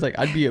bird, and he was like,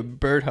 "I'd be a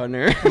bird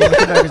hunter." I'm gonna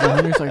come back as a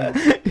hunter so I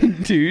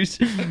can- Douche.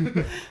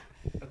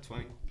 that's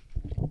funny.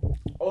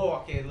 Oh,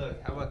 okay,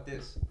 look. How about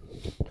this?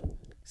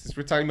 Since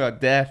we're talking about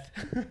death,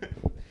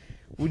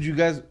 would you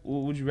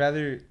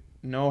rather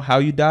know how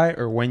you die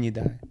or when you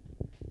die?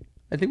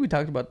 I think we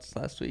talked about this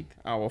last week.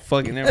 Oh, well,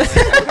 fucking never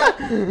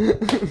mind.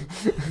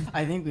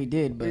 I think we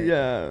did, but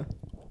Yeah,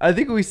 I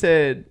think we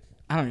said.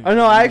 I don't even Oh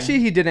no, remember. actually,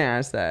 he didn't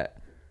ask that.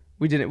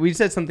 We didn't. We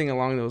said something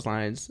along those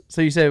lines.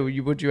 So you said,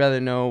 would you rather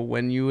know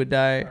when you would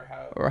die Or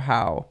how? or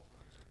how?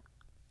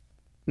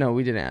 No,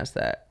 we didn't ask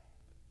that.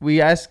 We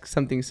asked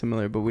something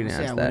similar, but we didn't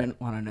Honestly, ask I that.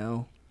 wouldn't want to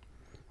know.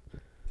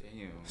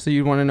 damn. So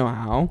you'd want to know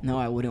how, No,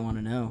 I wouldn't want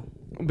to know.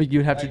 but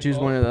you'd have to Like choose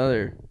one or the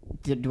other.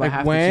 Do I Like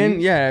have when? to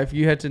choose? Yeah, if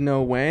you had to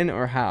know when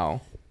or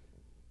how.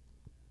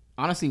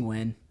 Honestly,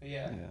 when?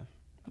 Yeah. Yeah.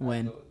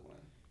 When?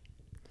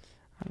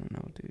 I don't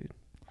know, dude.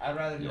 I'd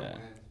rather know Yeah.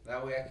 when.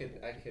 That way I could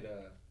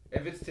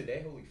if it's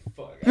today, holy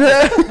fuck.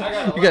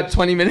 You got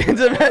 20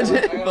 minutes of that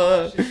shit?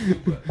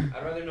 Fuck.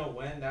 I'd rather know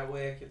when. That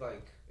way I could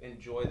like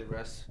enjoy the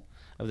rest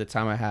of the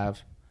time I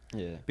have.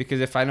 Yeah. Because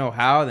if I know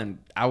how, then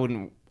I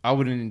wouldn't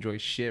enjoy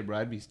shit, bro.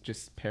 I'd be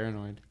just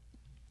paranoid.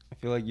 I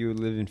feel like you would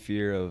live in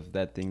fear of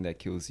that thing that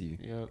kills you.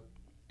 Yep.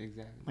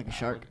 Exactly. Like a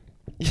shark.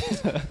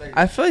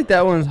 I feel like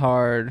that one's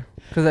hard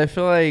because I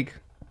feel like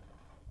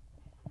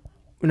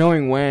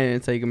knowing when,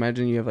 it's like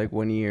imagine you have like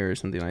 1 year or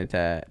something like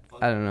that.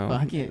 I don't know.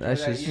 Fuck it.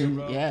 That's That just. year,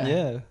 bro. Yeah.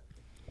 Yeah.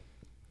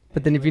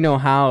 But then if you know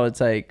how,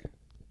 it's like,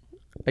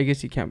 I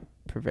guess you can't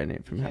prevent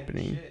it from Yeah,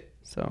 happening. shit.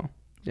 So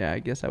yeah, I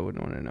guess I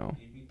wouldn't want to know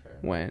You'd be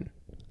paranoid. when.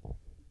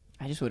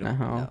 I just wouldn't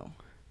Uh-huh. know.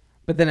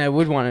 But then I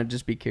would want to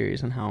just be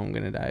curious on how I'm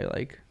gonna die.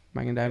 Like,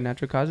 am I gonna die of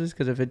natural causes?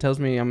 Because if it tells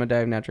me I'm gonna die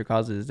of natural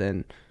causes,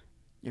 then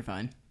You're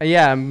fine.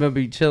 yeah, I'm gonna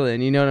be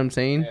chilling. You know what I'm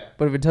saying? Yeah.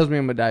 But if it tells me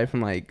I'm gonna die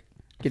from like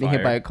getting hit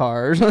Fire. by a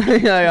car or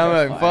something, like, I'm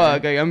like, Fire.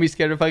 fuck. Like, I'm gonna be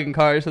scared of fucking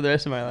cars for the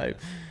rest of my life.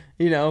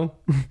 You know?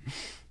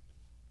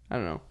 I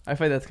don't know. I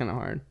feel like that's kind of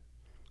hard.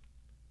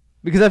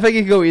 Because I feel like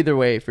it could go either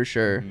way for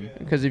sure. Mhm.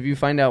 Because if you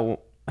find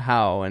out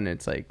how and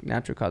it's like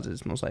natural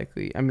causes, most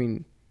likely, I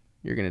mean,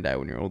 you're gonna die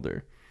when you're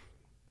older.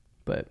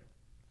 But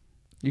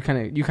you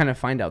kind of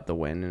find out the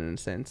when in a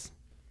sense.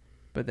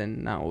 But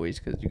then not always,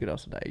 because you could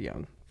also die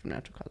young from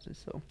natural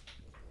causes. So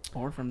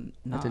Or from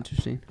that's not.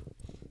 interesting.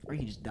 Or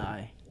you just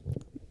die.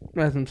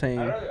 That's what I'm saying.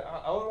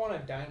 I would want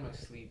to die in my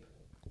sleep.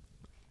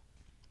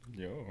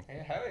 Yo.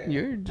 Hey, hell yeah.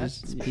 You're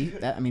That's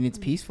just. I mean, it's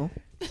peaceful.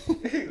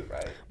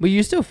 right. But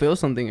you still feel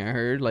something. I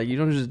heard. Like you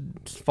don't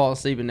just fall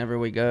asleep and never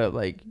wake up.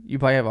 Like you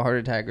probably have a heart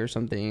attack or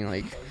something.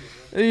 Like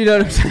you know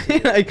what I'm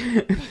saying? Like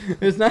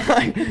it's not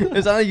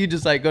like you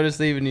just like go to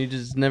sleep and you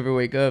just never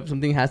wake up.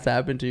 Something has to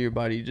happen to your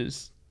body.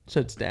 Just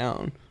shuts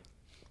down.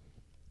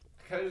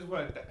 I kind of just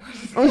want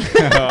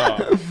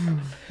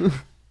that.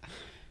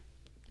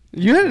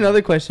 You had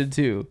another question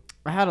too.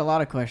 I had a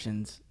lot of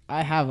questions.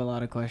 I have a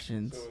lot of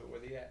questions. So where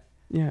they at?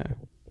 Yeah.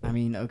 I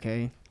mean,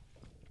 okay.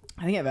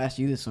 I think I've asked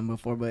you this one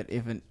before, but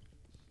if an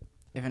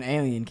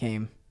alien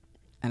came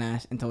and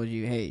asked and told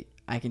you, "Hey,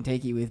 I can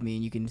take you with me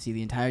and you can see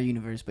the entire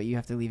universe, but you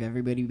have to leave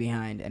everybody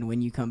behind, and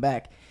when you come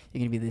back, you're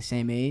gonna be the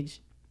same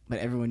age, but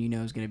everyone you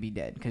know is gonna be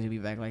dead because you'll be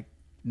back like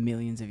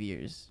millions of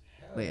years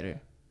later."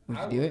 Would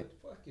you do it?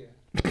 Fuck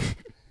yeah.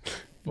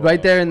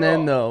 Right there and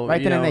then, though.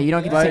 Right then and there, you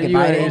don't get to Right, say you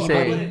goodbye to ain't If I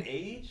say- wouldn't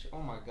age?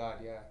 Oh my god,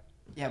 yeah.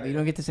 Yeah, but you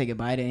don't get to say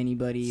goodbye to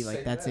anybody. Like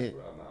Say that's that, it.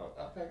 bro.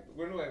 I'll pack.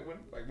 When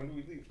do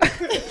we leave?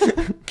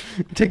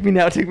 Take me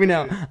now. Take me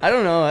now. I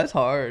don't know. That's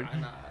hard.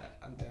 I'm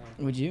down.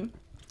 Would you?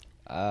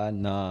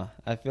 Nah.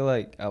 I feel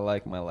like I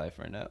like my life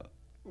right now.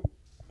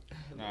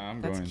 Nah,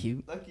 I'm That's going.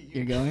 cute. Lucky you.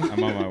 You're going.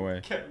 I'm on my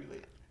way. Can't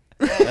relate.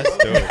 That's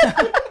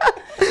dope.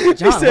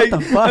 John, what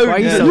the fuck? Why are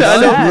you Yeah, so I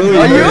know, sad?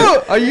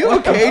 really. Are you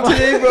okay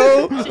today,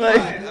 bro?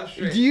 Like, I'm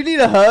straight. do you need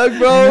a hug,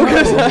 bro?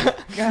 'Cause,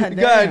 God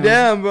God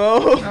damn,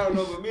 bro. I don't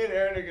know, but me and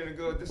Aaron are gonna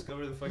go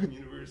discover the fucking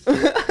universe.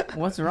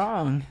 What's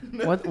wrong?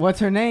 What's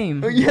her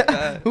name?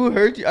 Yeah. Who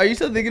hurt you? Are you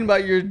still thinking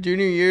about your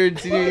junior year and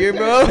senior year,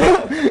 bro?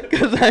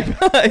 Because I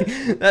feel like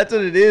that's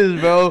what it is,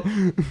 bro.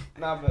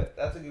 Nah, but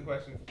that's a good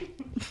question.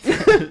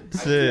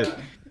 That's it.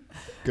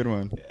 Good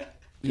one.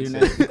 You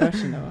didn't ask the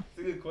question though. It's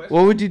a good question.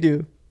 What would you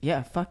do?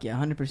 Yeah, fuck yeah,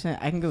 100%.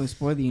 I can go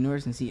explore the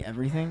universe and see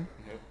everything.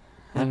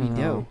 That'd be I don't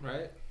know. dope.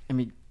 Right? I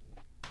mean,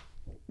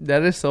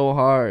 That is so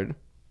hard.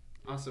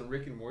 On some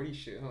Rick and Morty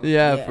shit, huh?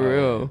 Yeah, Yeah. for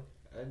real.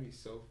 That'd be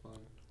so fun.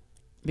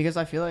 because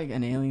I feel like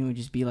an alien would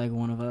just be like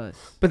one of us.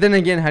 But then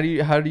again, how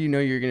do you know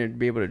you're gonna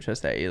be able to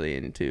trust that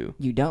alien too?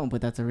 You don't,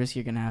 but that's a risk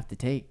you're gonna have to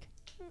take.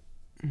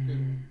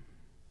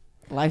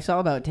 Life's all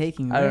about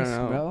taking I don't risks,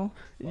 know. bro.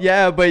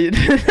 Yeah, but Maybe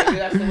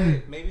that's the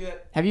way. Maybe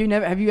that. Have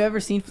you ever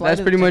seen Flight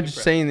that's of pretty the much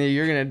saying that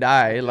you're gonna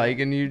die, like,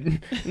 and you,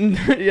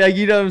 like,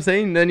 you know what I'm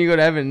saying? Then you go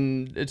to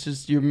heaven. It's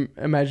just your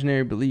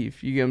imaginary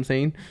belief. You get what I'm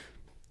saying?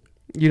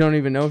 You don't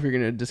even know if you're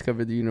gonna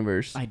discover the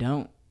universe. I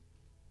don't.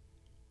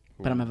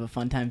 But I'm gonna have a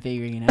fun time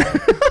figuring it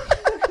out.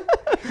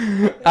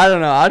 I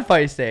don't know. I'd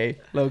probably stay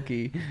low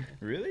key.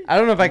 Really? I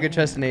don't know if I could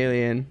trust an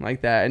alien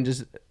like that and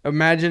just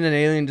imagine an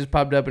alien just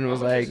popped up and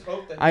was like,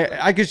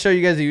 I could show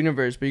you guys the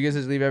universe, but you guys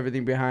just leave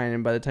everything behind,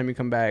 and by the time you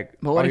come back,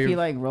 But what all if he your-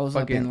 like rolls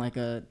up fucking- in like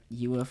a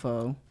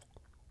UFO?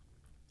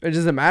 It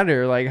doesn't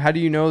matter. Like, how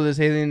do you know this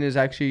alien is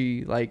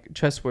actually like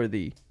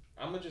trustworthy?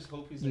 I'm gonna just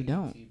hope he's You like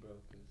don't. ET, bro.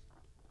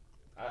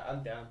 'Cause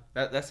I'm down.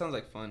 That sounds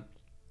like fun.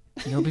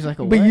 You hope he's like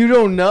a But what? you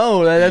don't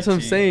know. That's what I'm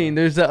ET. saying.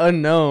 There's the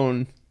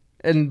unknown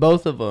in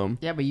both of them.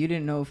 Yeah, but you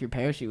didn't know if your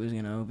parachute was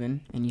gonna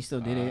open, and you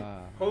still did it.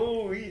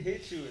 Oh, he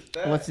hit you with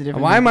that. What's the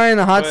difference? Why am I in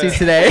the hot seat But-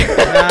 today?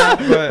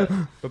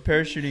 but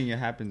parachuting, it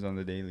happens on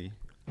the daily.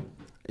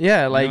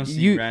 Yeah, don't like see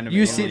you random see,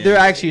 aliens. they're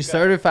actually You got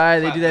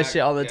certified. They do that flat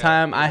shit all the back,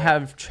 time. yeah, I yeah.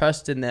 have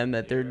trust in them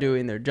that they're Yeah.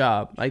 doing their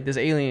job. Like this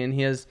alien,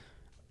 he has.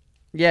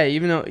 Yeah,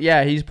 even though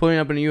he's pulling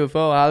up in a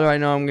UFO. How do I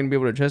know I'm gonna be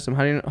able to trust him?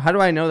 How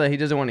do I know that he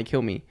doesn't want to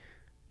kill me?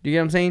 Do you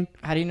get what I'm saying?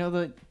 How do you know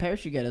the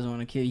parachute guy doesn't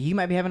want to kill you? He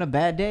might be having a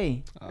bad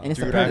day, and it's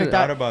Dude, the perfect I've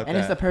thought about and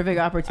it's the that. perfect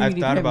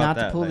opportunity for thought him about not to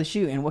that, pull the like-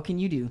 chute. And what can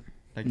you do?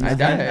 Like I this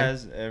guy died.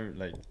 has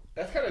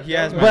That's kind of. He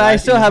has But my I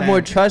life still in his have more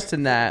hand. trust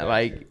in that.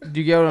 Like, do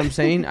you get what I'm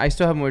saying? I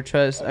still have more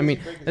trust. I mean,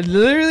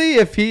 literally,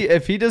 if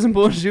he doesn't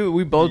pull a shoot,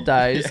 we both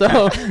die. Yeah.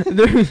 So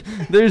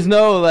there's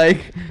no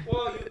like.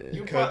 Well,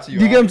 you Cuts Do you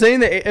get what I'm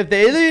saying? If the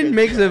alien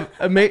makes if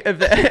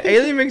the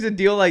alien makes a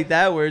deal like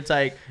that where it's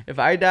like, if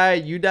I die,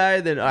 you die,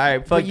 then all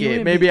right, fuck you it.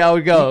 wouldn't Maybe be- I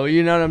would go.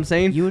 You know what I'm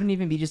saying? You wouldn't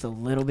even be just a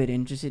little bit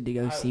interested to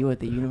go see what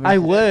the universe. I is?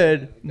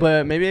 would,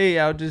 but maybe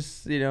I'll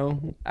just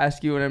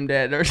ask you when I'm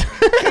dead or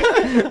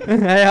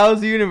something. Hey,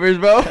 how's the universe,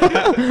 bro?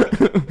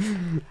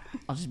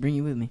 I'll just bring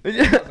you with me.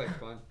 Sounds like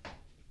fun.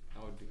 I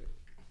would do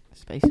it.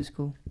 Space is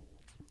cool.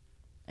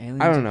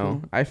 Aliens I are don't know.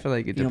 cool. I feel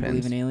like it If you don't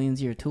depends. believe in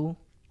aliens, you're a tool.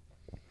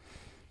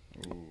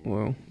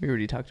 Well, we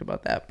already talked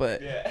about that,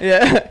 but Yeah.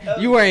 yeah,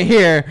 you weren't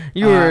here.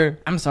 You were.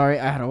 I'm sorry,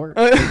 I had to work.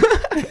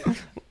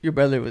 Your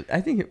brother was.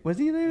 I think was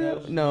he there? No, it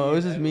was just No, me it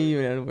was and just me, you,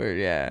 and Edward.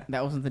 Yeah.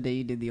 That wasn't the day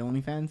you did the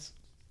OnlyFans.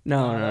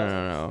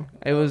 No.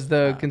 It was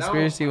the That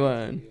conspiracy That was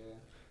one. fun, yeah.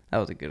 That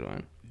was a good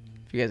one.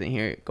 If you guys didn't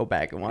hear it, go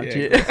back and watch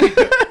Yeah,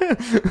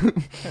 it.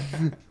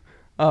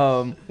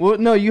 Well,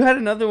 no, you had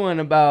another one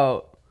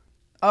about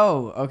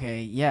Oh,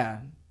 okay, yeah.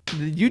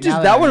 you Now just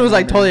that that I one was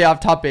like remember. totally off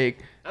topic.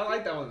 I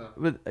like that one though.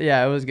 But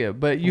yeah, it was good.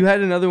 But you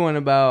had another one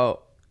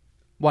about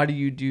why do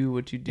you do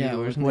what you do Yeah,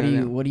 or what something are like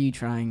you that. what are you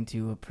trying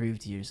to prove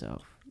to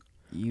yourself?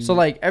 You So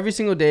like every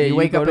single day you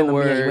wake go up to in the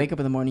work. you wake up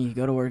in the morning, you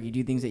go to work, you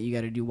do things that you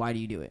got to do. Why do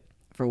you do it?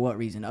 For what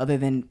reason? Other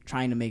than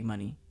trying to make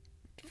money.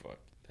 Fuck,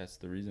 that's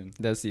the reason.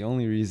 That's the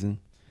only reason.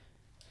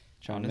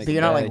 Trying to make So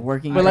you're not like bag.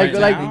 working. But Right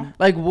like now?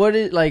 like what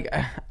is like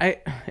I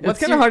it's What's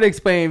kind your- of hard to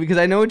explain because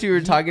I know what you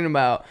were talking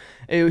about.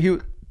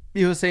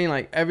 He was saying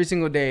like every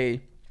single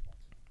day.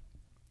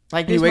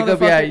 Like You this wake up,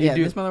 motherfucker, yeah, you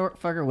do- this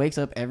motherfucker wakes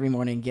up every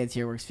morning, gets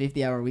here, works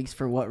 50-hour weeks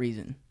for what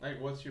reason?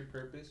 Like, what's your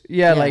purpose?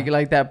 Yeah, Yeah.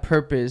 like that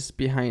purpose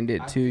behind it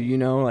I too. think- You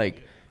know,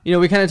 like you know,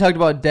 we kind of talked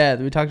about death.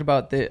 We talked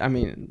about the. I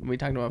mean, we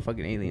talked about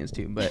fucking aliens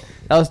too, but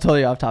that was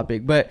totally off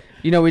topic. But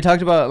you know, we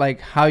talked about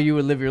like how you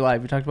would live your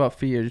life. We talked about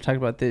fear. We talked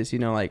about this. You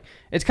know, like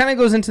it kind of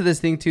goes into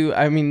this thing too.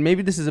 I mean,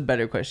 maybe this is a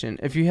better question.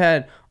 If you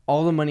had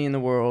all the money in the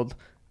world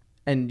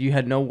and you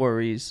had no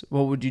worries,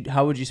 what would you?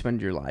 How would you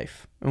spend your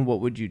life, and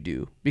what would you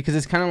do? Because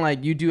it's kind of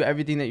like you do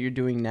everything that you're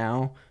doing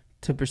now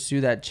to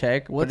pursue that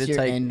check. What's but it's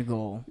your like, end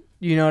goal?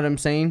 you know what I'm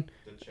saying?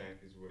 The check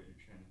is what you're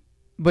trying.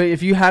 But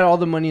if you had all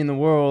the money in the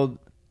world,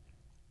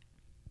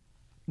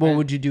 what I-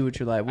 would you do with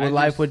your life? What I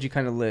life just- would you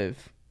kind of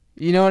live?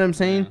 You know what I'm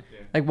saying? Yeah.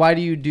 Like, why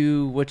do you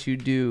do what you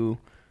do?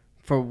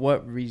 For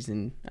what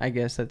reason? I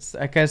guess that's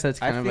I kind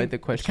of like think the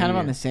question. It's kind of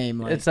on here. the same.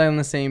 Like, It's on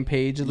the same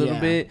page a little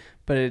Yeah. bit,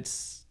 but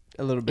it's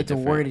a little bit. it's a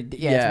different. worded.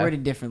 Yeah, it's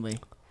worded differently.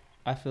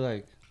 I feel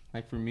like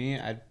for me,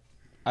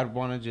 I'd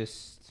want to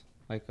just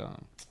like how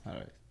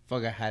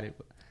do I had it,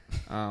 but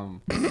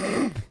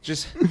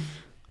just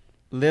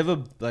live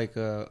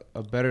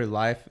a better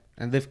life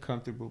and live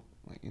comfortable,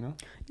 like, you know.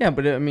 Yeah,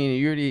 but I mean,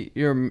 you're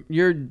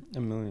A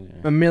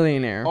millionaire. a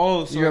millionaire.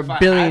 Oh, so you're if I a had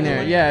billionaire.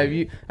 money- Yeah,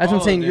 that's what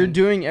I'm Oh, saying. You're then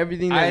doing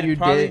everything that I'd you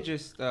probably did.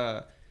 just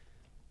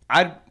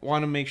I'd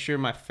want to make sure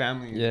my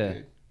family is Yeah.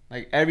 good.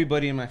 Like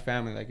everybody in my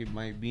family, like in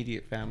my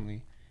immediate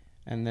family,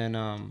 and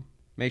then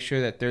make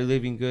sure that they're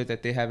living good,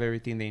 that they have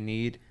everything they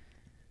need,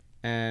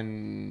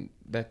 and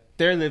that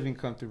they're living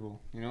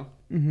comfortable. You know,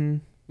 Mm-hmm.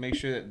 make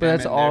sure that. But them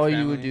that's and their all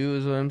you would family- do,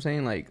 is what I'm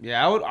saying. Like,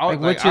 Yeah, I would. Like, Like,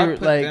 what's your, I'd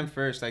put like- them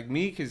first, like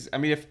me, because I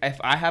mean, if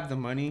I have the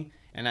money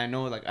and I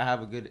know like I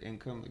have a good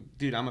income, like,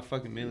 dude, I'm a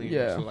fucking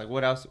millionaire. Yeah. So like,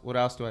 what else? What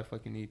else do I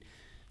fucking need?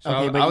 So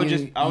Okay, I, but I would you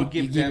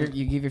give them.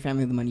 you give your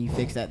family the money. You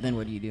fix that. Then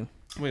what do you do?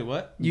 Wait,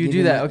 what? you give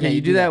do them that. the- Okay, yeah,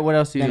 you do that. What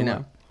else do you Then do what?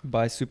 now?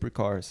 Buy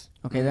supercars.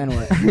 Okay, then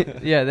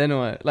what? Yeah, then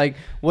what? Like,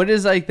 what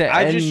is like the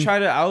I end? just try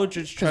to. I would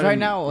just try Because to right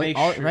now, make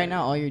sure. right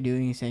now, all you're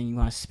doing is saying you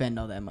want to spend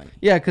all that money.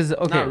 Yeah, because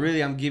okay, Not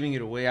really. I'm giving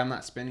it away. I'm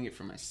not spending it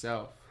for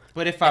myself.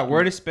 But if I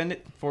were to spend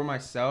it for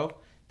myself,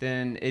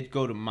 then it'd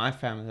go to my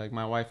family, like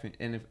my wife,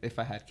 and if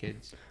I had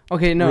kids.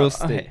 okay, no, Real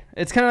estate. okay.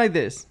 It's kind of like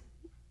this.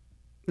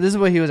 This is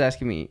what he was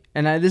asking me,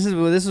 and this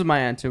was my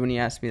answer when he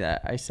asked me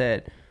that. I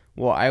said,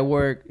 "Well, I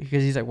work,"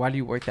 because he's like, "Why do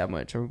you work that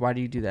much, or why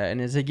do you do that?" And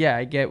it's like, "Yeah,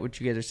 I get what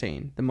you guys are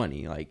saying. The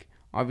money, like,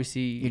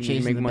 obviously, you need to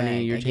chasing make the money.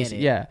 bag. You're I get chasing,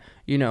 it. yeah,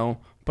 you know."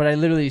 But I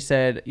literally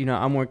said, you know,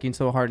 I'm working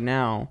so hard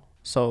now,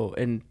 so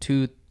in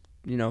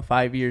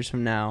 5 years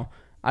from now,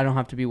 I don't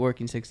have to be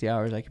working 60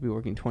 hours. I could be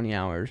working 20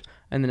 hours,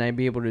 and then I'd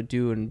be able to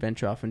do and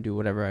venture off and do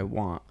whatever I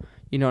want.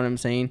 You know what I'm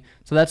saying?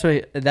 So that's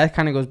why that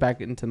kind of goes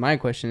back into my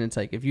question. It's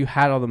like, if you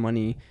had all the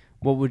money,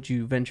 what would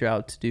you venture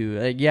out to do?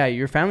 Like, yeah,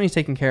 your family's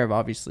taken care of,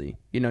 obviously.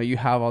 You know, you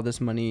have all this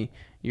money.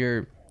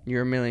 You're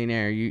a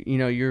millionaire. You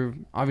know, you're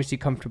obviously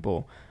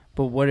comfortable.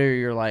 But what are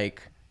your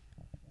like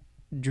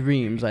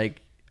dreams?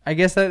 Like, I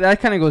guess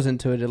that kind of goes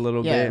into it a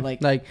little Yeah, bit.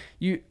 like- Like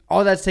you,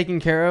 all that's taken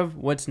care of.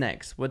 What's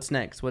next? What's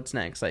next? What's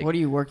next? Like, What are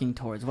you working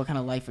towards? What kind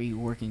of life are you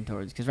working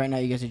towards? Because right now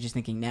you guys are just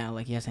thinking now,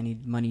 like, yes, I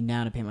need money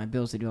now to pay my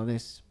bills to do all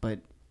this. But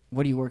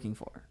what are you working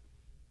for?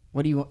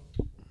 What do you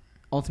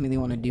ultimately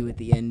want to do at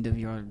the end of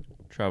your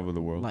Travel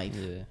the world. life?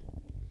 Yeah.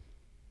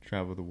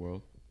 Travel the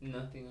world.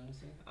 Nothing,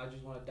 honestly. I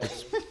just want to die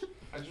rich.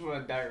 I just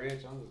want to die rich.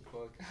 I'm the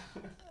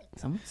fuck.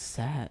 Someone's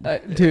sad.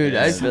 dude,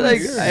 I Yeah, feel like.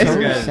 so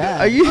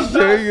sad. Are you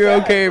sure you're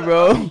okay,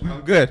 bro?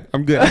 I'm good.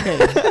 I'm good.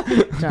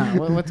 Okay. John,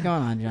 what's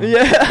going on, John?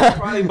 Yeah.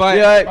 Probably buy.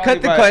 Yeah. probably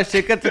Cut the buy-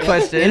 question. Cut the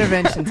question.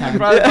 Intervention time.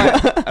 Probably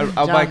buy,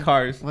 I'll buy John,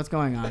 cars. What's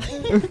going on?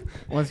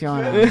 What's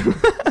going on?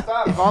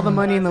 If all the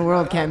money in the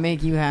world can't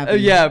make you happy,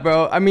 Yeah,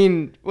 bro. I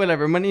mean,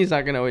 whatever. Money is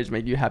not gonna always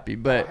make you happy,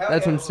 but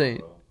that's what I'm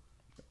saying.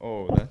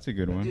 Oh, that's a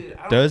good one. Dude,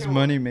 I don't Does care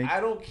money what, make I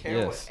don't care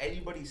Yes. what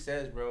anybody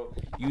says, bro.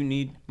 You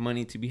need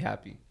money to be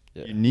happy.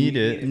 you need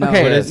it? No,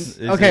 Okay. but it's-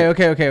 is Okay.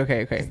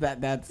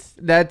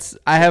 That's.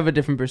 I have a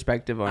different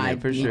perspective on I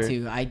it for me sure.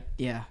 too.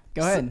 Yeah.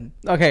 Go ahead.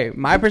 Okay,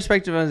 my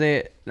perspective on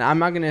it. I'm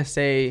not gonna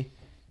say,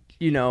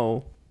 you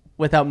know,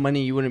 without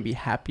money you wouldn't be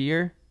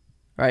happier,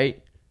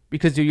 right?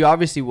 Because you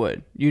obviously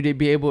would. You'd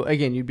be able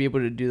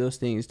to do those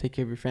things, take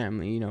care of your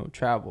family, you know,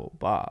 travel,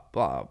 blah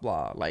blah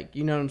blah. Like,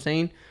 you know what I'm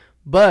saying?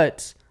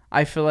 But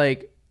I feel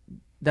like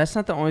that's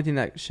not the only thing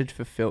that should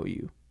fulfill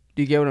you.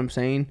 Do you get what I'm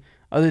saying?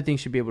 Other things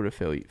should be able to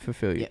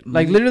fulfill you. Yeah,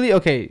 Like, money- literally,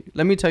 okay,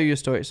 let me tell you a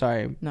story.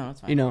 Sorry, No,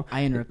 it's fine. you know,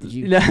 I interrupted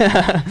you.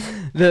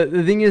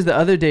 the thing is, the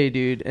other day,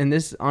 dude, and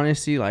this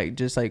honestly like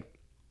just like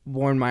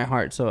warmed my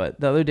heart. So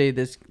the other day,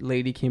 this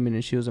lady came in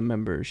and she was a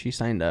member. She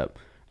signed up,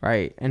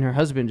 right? And her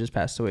husband just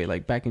passed away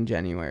like back in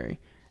January.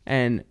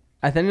 And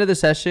at the end of the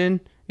session,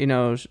 you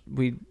know,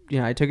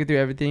 I took her through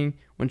everything.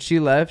 When she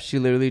left, she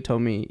literally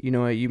told me, you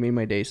know what, you made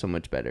my day so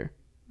much better.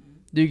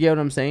 Do you get what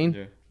I'm saying?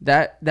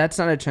 Yeah. That's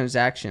not a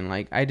transaction.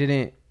 Like, I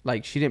didn't,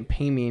 like, she didn't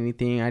pay me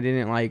anything. I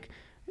didn't, like,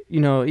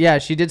 yeah,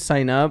 she did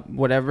sign up,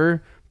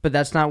 whatever, but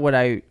that's not what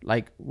I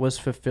like was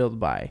fulfilled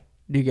by.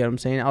 Do you get what I'm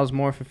saying? I was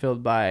more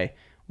fulfilled by,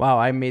 wow,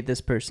 I made this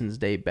person's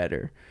day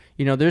better.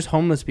 There's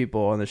homeless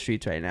people on the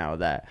streets right now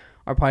that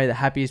are probably the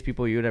happiest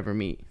people you would ever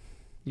meet.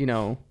 They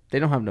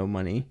don't have no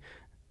money,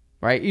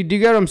 right? Do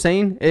you get what I'm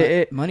saying?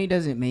 Money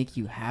doesn't make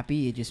you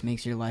happy. It just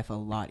makes your life a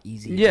lot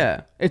easier.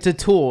 Yeah, it's a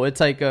tool. It's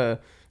like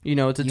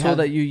it's a tool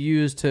that you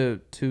use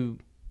to.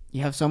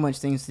 You have so much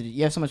things to do.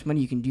 You have so much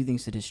money, you can do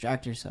things to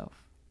distract yourself.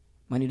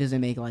 Money doesn't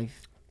make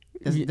life.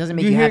 Doesn't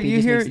make you happy.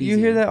 You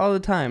hear that all the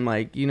time.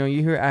 Like you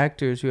hear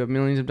actors who have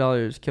millions of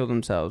dollars kill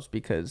themselves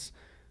because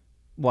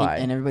why?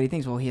 And everybody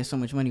thinks, well, he has so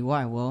much money.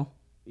 Why? Well,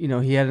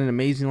 he had an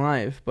amazing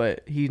life,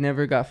 but he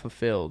never got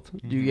fulfilled.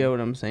 Do you get what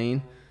I'm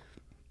saying?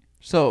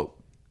 So,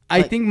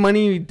 I think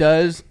money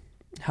does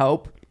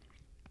help,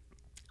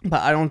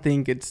 but I don't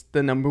think it's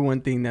the number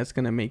one thing that's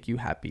gonna make you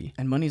happy.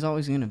 And money's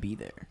always gonna be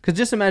there. Cause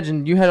just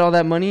imagine you had all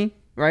that money,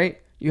 right?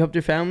 You helped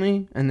your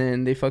family, and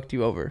then they fucked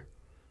you over.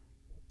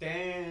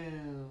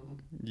 Damn.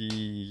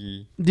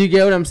 Yeah. Do you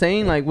get what I'm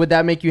saying? Like, would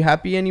that make you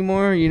happy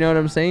anymore? You know what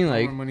I'm saying?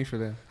 Like, more money for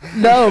them.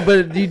 No,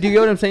 but do you get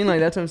what I'm saying? Like,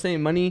 that's what I'm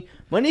saying. Money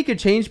could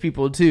change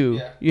people too.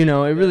 Yeah.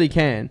 It really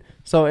can.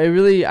 So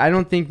I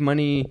don't think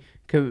money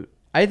could.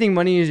 I think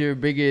money is your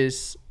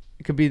biggest.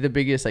 It could be the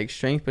biggest like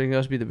strength, but it could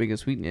also be the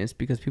biggest weakness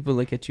because people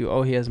look at you.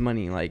 Oh, he has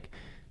money. Like,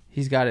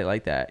 he's got it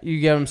like that. You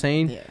get what I'm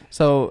saying? Yeah.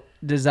 So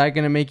is that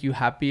gonna make you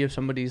happy if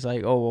somebody's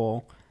like,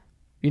 oh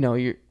well,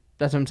 you're.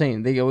 That's what I'm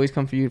saying. They always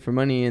come for you for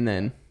money, and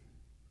then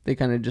they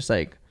kind of just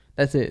like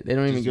that's it. They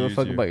don't even give a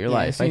fuck about your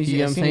life. Like, you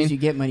know what I'm saying? As soon as you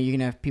get money, you're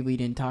gonna have people you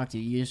didn't talk to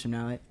years from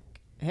now. Like,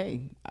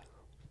 hey,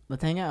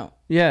 let's hang out.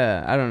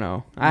 Yeah, I don't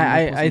know.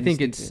 I think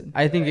it's.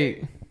 I think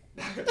it.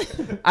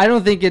 I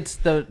don't think it's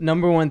the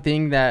number one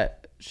thing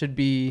that should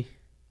be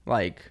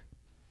like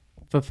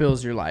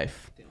fulfills your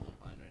life.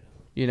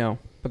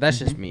 But that's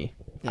just me.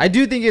 Yeah. I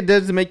do think it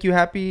does make you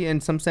happy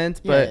in some sense,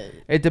 but Yeah.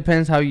 it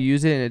depends how you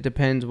use it and it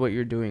depends what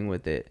you're doing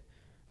with it.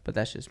 But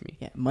that's just me.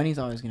 Yeah, money's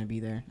always gonna be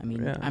there. I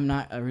mean, Yeah. I'm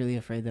not really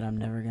afraid that I'm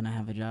never gonna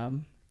have a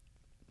job.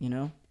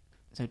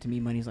 So to me,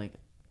 money's like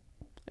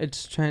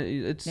It's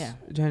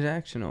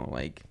transactional.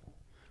 Like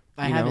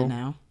I You have know? it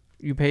now.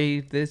 you pay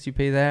this, you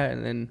pay that,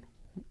 and then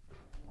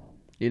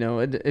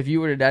if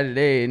you were to die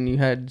today and you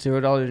had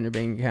 $0 in your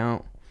bank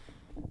account,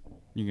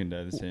 You can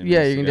die the same. yeah,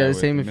 as you can the die guy the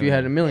same with if you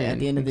had a million. million. At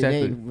the end of the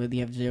Exactly. day, whether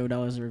you have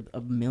 $0 or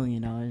 $1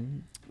 million,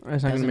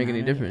 That's not gonna doesn't make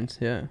any matter. difference.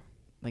 Yeah.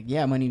 like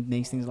money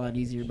makes things a lot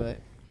easier. But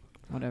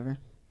whatever.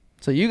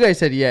 So you guys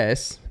said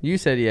yes. You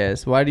said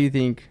yes. Why do you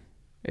think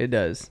it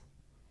does?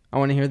 I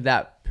want to hear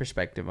that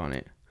perspective on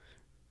it.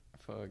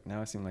 Fuck,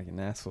 now I seem like an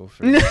asshole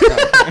for Bro,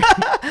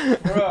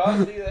 I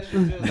was thinking that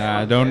shit too.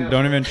 Nah,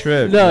 don't even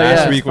trip. No,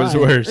 Last yeah, week was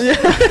fine. worse.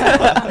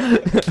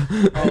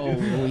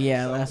 Oh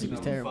yeah, last week was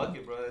terrible. Fuck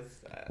it, bro.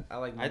 I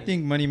like I money.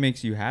 think money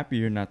makes you happy.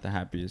 You're not the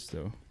happiest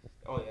though.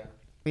 Oh yeah.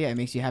 But yeah, it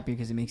makes you happy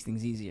because it makes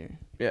things easier.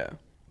 Yeah,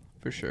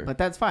 for sure. But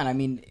that's fine. I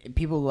mean,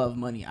 people love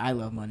money. I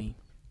love money.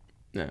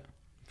 Yeah,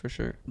 for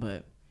sure.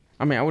 But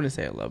I mean, I wouldn't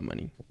say I love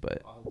money,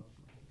 but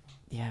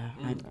yeah,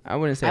 I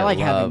wouldn't say I like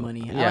love. having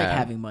money. Yeah, I like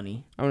having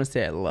money. I wouldn't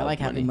say I love. like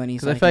having money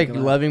because so I I feel can like go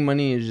out. loving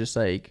money is just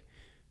like,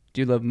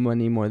 do you love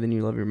money more than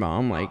you love your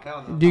mom? Like,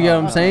 hell no. do you get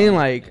what I'm saying?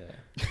 Like,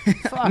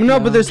 Fuck no,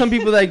 but there's some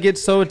people that get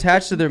so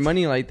attached to their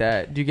money like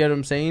that. Do you get what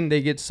I'm saying?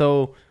 They get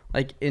so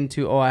like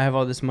into, oh, I have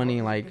all this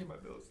money, like,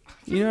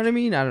 you know what I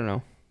mean? I don't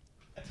know.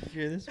 Did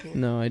you hear this one?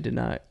 No, I did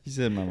not. He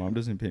said my mom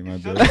doesn't pay my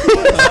bills.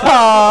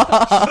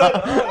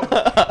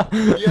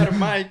 You had a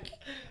mic.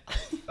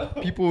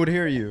 People would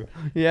hear you.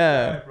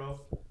 Yeah.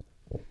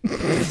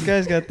 This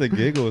guy's got the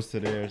giggles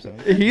today or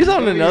something. He's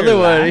on Over another here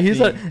one.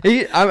 He's on.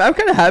 laughing. I'm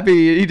kind of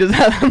happy he doesn't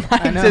have a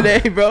I mic know. today,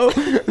 bro.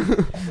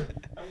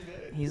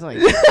 He's like,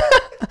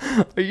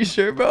 Are you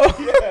sure, bro?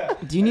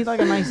 do you need like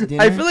a nice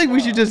dinner? I feel like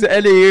we should just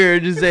end it here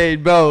and just say,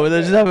 bro,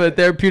 let's just have a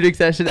therapeutic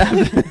session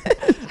after.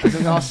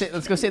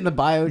 Let's go sit in the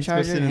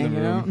biocharger sit and in the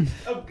hang out. room.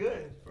 I'm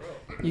good, bro.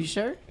 You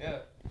sure? Yeah.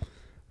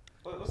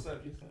 What's up,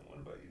 Ethan? What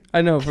about you?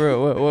 I know, for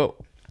real. What?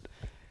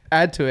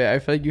 Add to it. I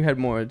feel like you had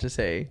more to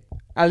say.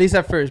 At least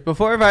at first.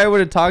 Before, if I would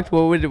have talked,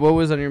 what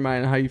was on your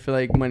mind? How you feel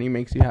like money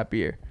makes you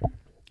happier?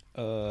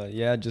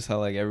 Yeah, just how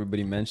like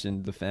everybody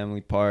mentioned the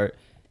family part,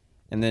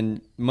 and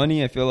then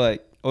money. I feel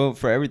like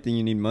for everything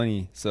you need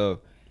money. So,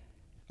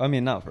 I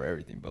mean, not for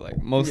everything, but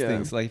like most Yeah.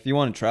 things. Like if you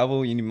want to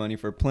travel, you need money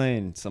for a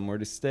plane, somewhere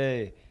to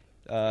stay.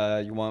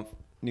 You want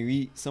to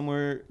eat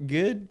somewhere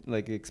good,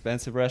 like an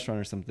expensive restaurant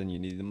or something. You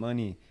need the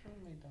money.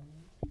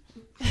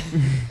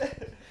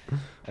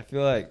 I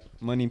feel like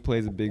money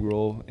plays a big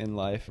role in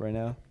life right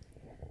now.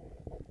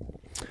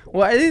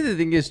 Well, I think the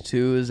thing is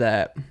too is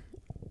that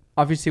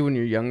obviously when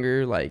you're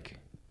younger, like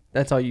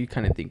that's all you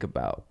kind of think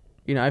about.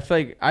 I feel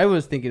like I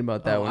was thinking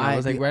about that Oh, when I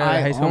was like dude, right out of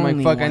I high school. I'm like,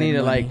 only fuck, I wanted need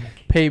to like money.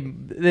 pay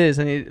this.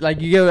 I need like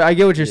I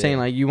get what you're saying.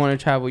 Yeah. Like you want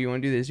to travel, you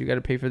want to do this, you got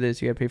to pay for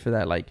this, you got to pay for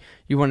that. Like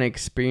you want to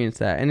experience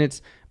that,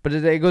 and but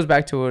it goes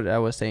back to what I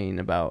was saying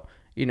about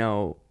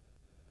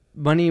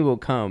money will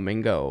come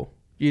and go.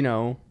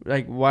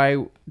 Like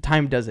why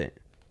time doesn't.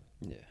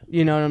 Yeah.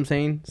 You know what I'm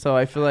saying? So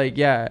I feel like,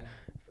 yeah,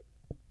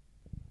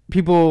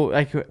 people,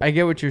 like, I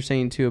get what you're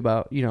saying too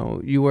about, you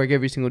know, you work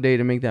every single day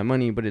to make that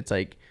money, but it's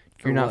like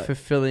For you're not what?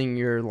 fulfilling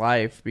your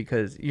life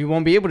because you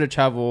won't be able to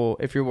travel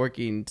if you're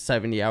working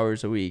 70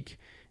 hours a week.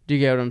 Do you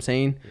get what I'm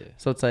saying? Yeah.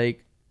 So it's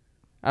like,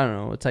 I don't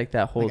know. It's like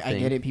that whole Like, thing. I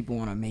get it. People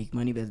want to make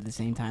money, but at the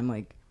same time,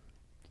 like,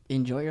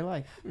 enjoy your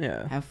life.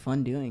 Yeah. Have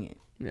fun doing it.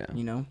 Yeah.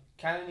 You know?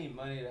 Kind of need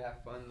money to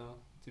have fun, though.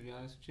 To be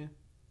honest with you.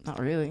 Not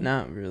really.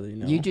 Not really,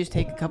 no. You just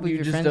take a couple You of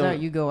your just friends don't- out.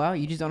 You go out.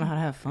 You just don't know how to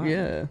have fun.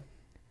 Yeah.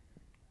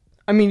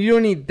 I mean, you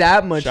don't need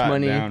that much Shot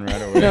money. down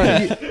right away.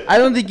 No, I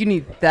don't think you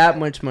need that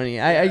much money.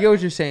 I get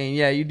what you're saying.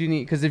 Yeah, you do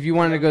need, because if you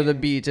wanted to go to the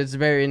beach, it's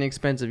very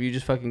inexpensive. You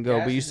just fucking go,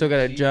 Gas but you is still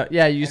gotta cheap,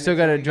 yeah, you and still it's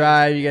gotta only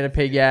drive. good You gotta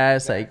pay to-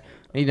 gas. Like,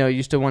 Exactly. you know,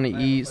 you still want to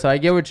eat. So I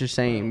get what you're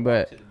saying,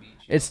 but To the beach,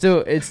 you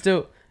it's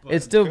know?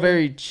 still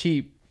very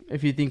cheap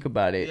if you think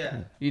about it.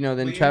 Yeah. You know,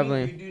 than But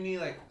traveling. You do need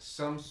like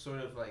some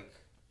sort of like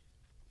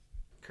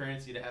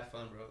currency to have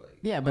fun, bro. Like.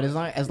 Yeah, but as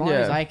long as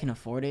Yeah. I can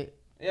afford it,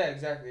 Yeah,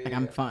 exactly. like,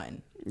 I'm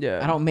fine.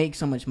 Yeah. I don't make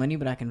so much money,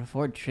 but I can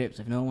afford trips.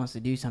 If no one wants to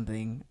do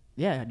something,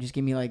 yeah, just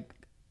give me like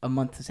a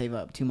month to save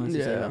up, 2 months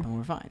to save Yeah. up, and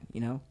we're fine. You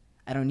know,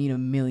 I don't need $1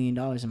 million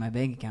in my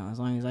bank account. As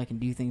long as I can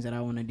do things that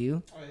I want to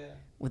do Oh yeah.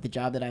 with the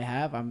job that I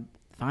have, I'm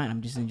fine.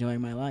 I'm just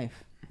enjoying my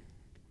life.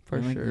 For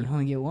You only- sure. You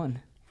only get one.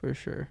 For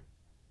sure.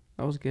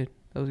 That was good.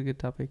 That was a good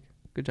topic.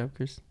 Good job,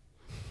 Chris.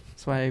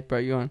 That's why I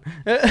brought you on.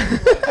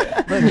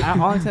 But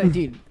honestly,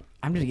 dude,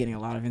 I'm just getting a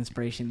lot of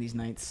inspiration these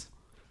nights.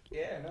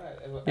 Yeah,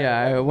 no. Yeah,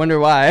 I wonder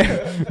why.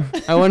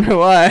 I wonder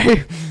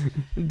why.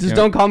 Just Yeah.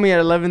 don't call me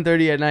at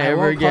 11:30 at night I ever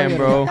won't call again, you.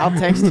 bro. I'll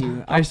text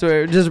you. I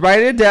swear. Just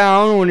write it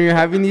down when you're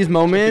having these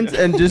moments,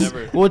 and just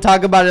Never. we'll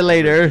talk about it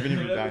later. Even if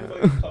you die.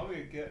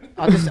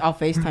 I'll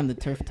FaceTime the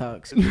Turf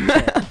Talks.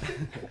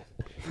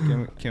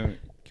 Can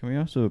we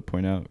also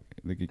point out,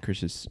 look at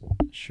Chris's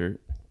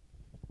shirt?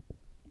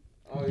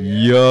 Oh,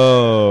 Yo,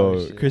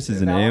 Oh, shit. Chris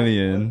is an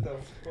alien.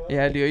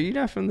 Yeah, dude, are you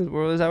not from this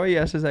world? Is that why you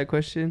asked us that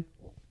question?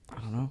 I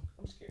don't know.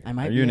 I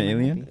might. Are be, you an I might not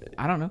alien? be.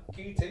 I don't know.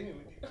 Can you take me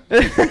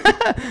with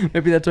you?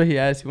 Maybe that's what he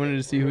asked. He wanted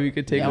to see who he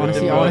could take. Yeah, I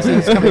with want to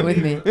him. see who's coming with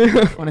me. I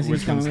want to see who's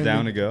Which coming one's with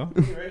down me. to go?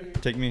 Right here.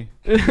 Take me.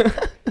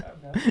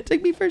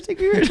 Take me first. Take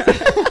me first.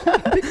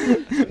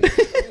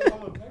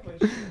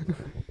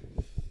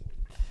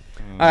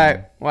 All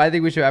right. Well, I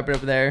think we should wrap it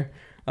up there.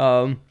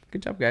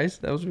 Good job, guys.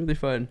 That was really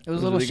fun. It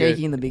was a little really shaky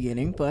good. in the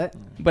beginning, but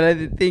But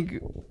I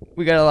think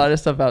we got a lot of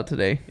stuff out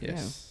today.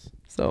 Yes.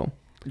 So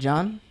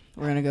John,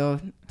 we're gonna go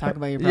talk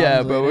about your problems.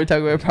 yeah, but we're later.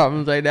 talking about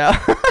problems right now.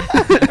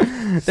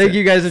 Thank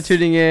you guys for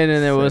tuning in,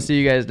 and then we'll see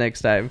you guys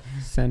next time.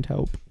 Send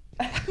help.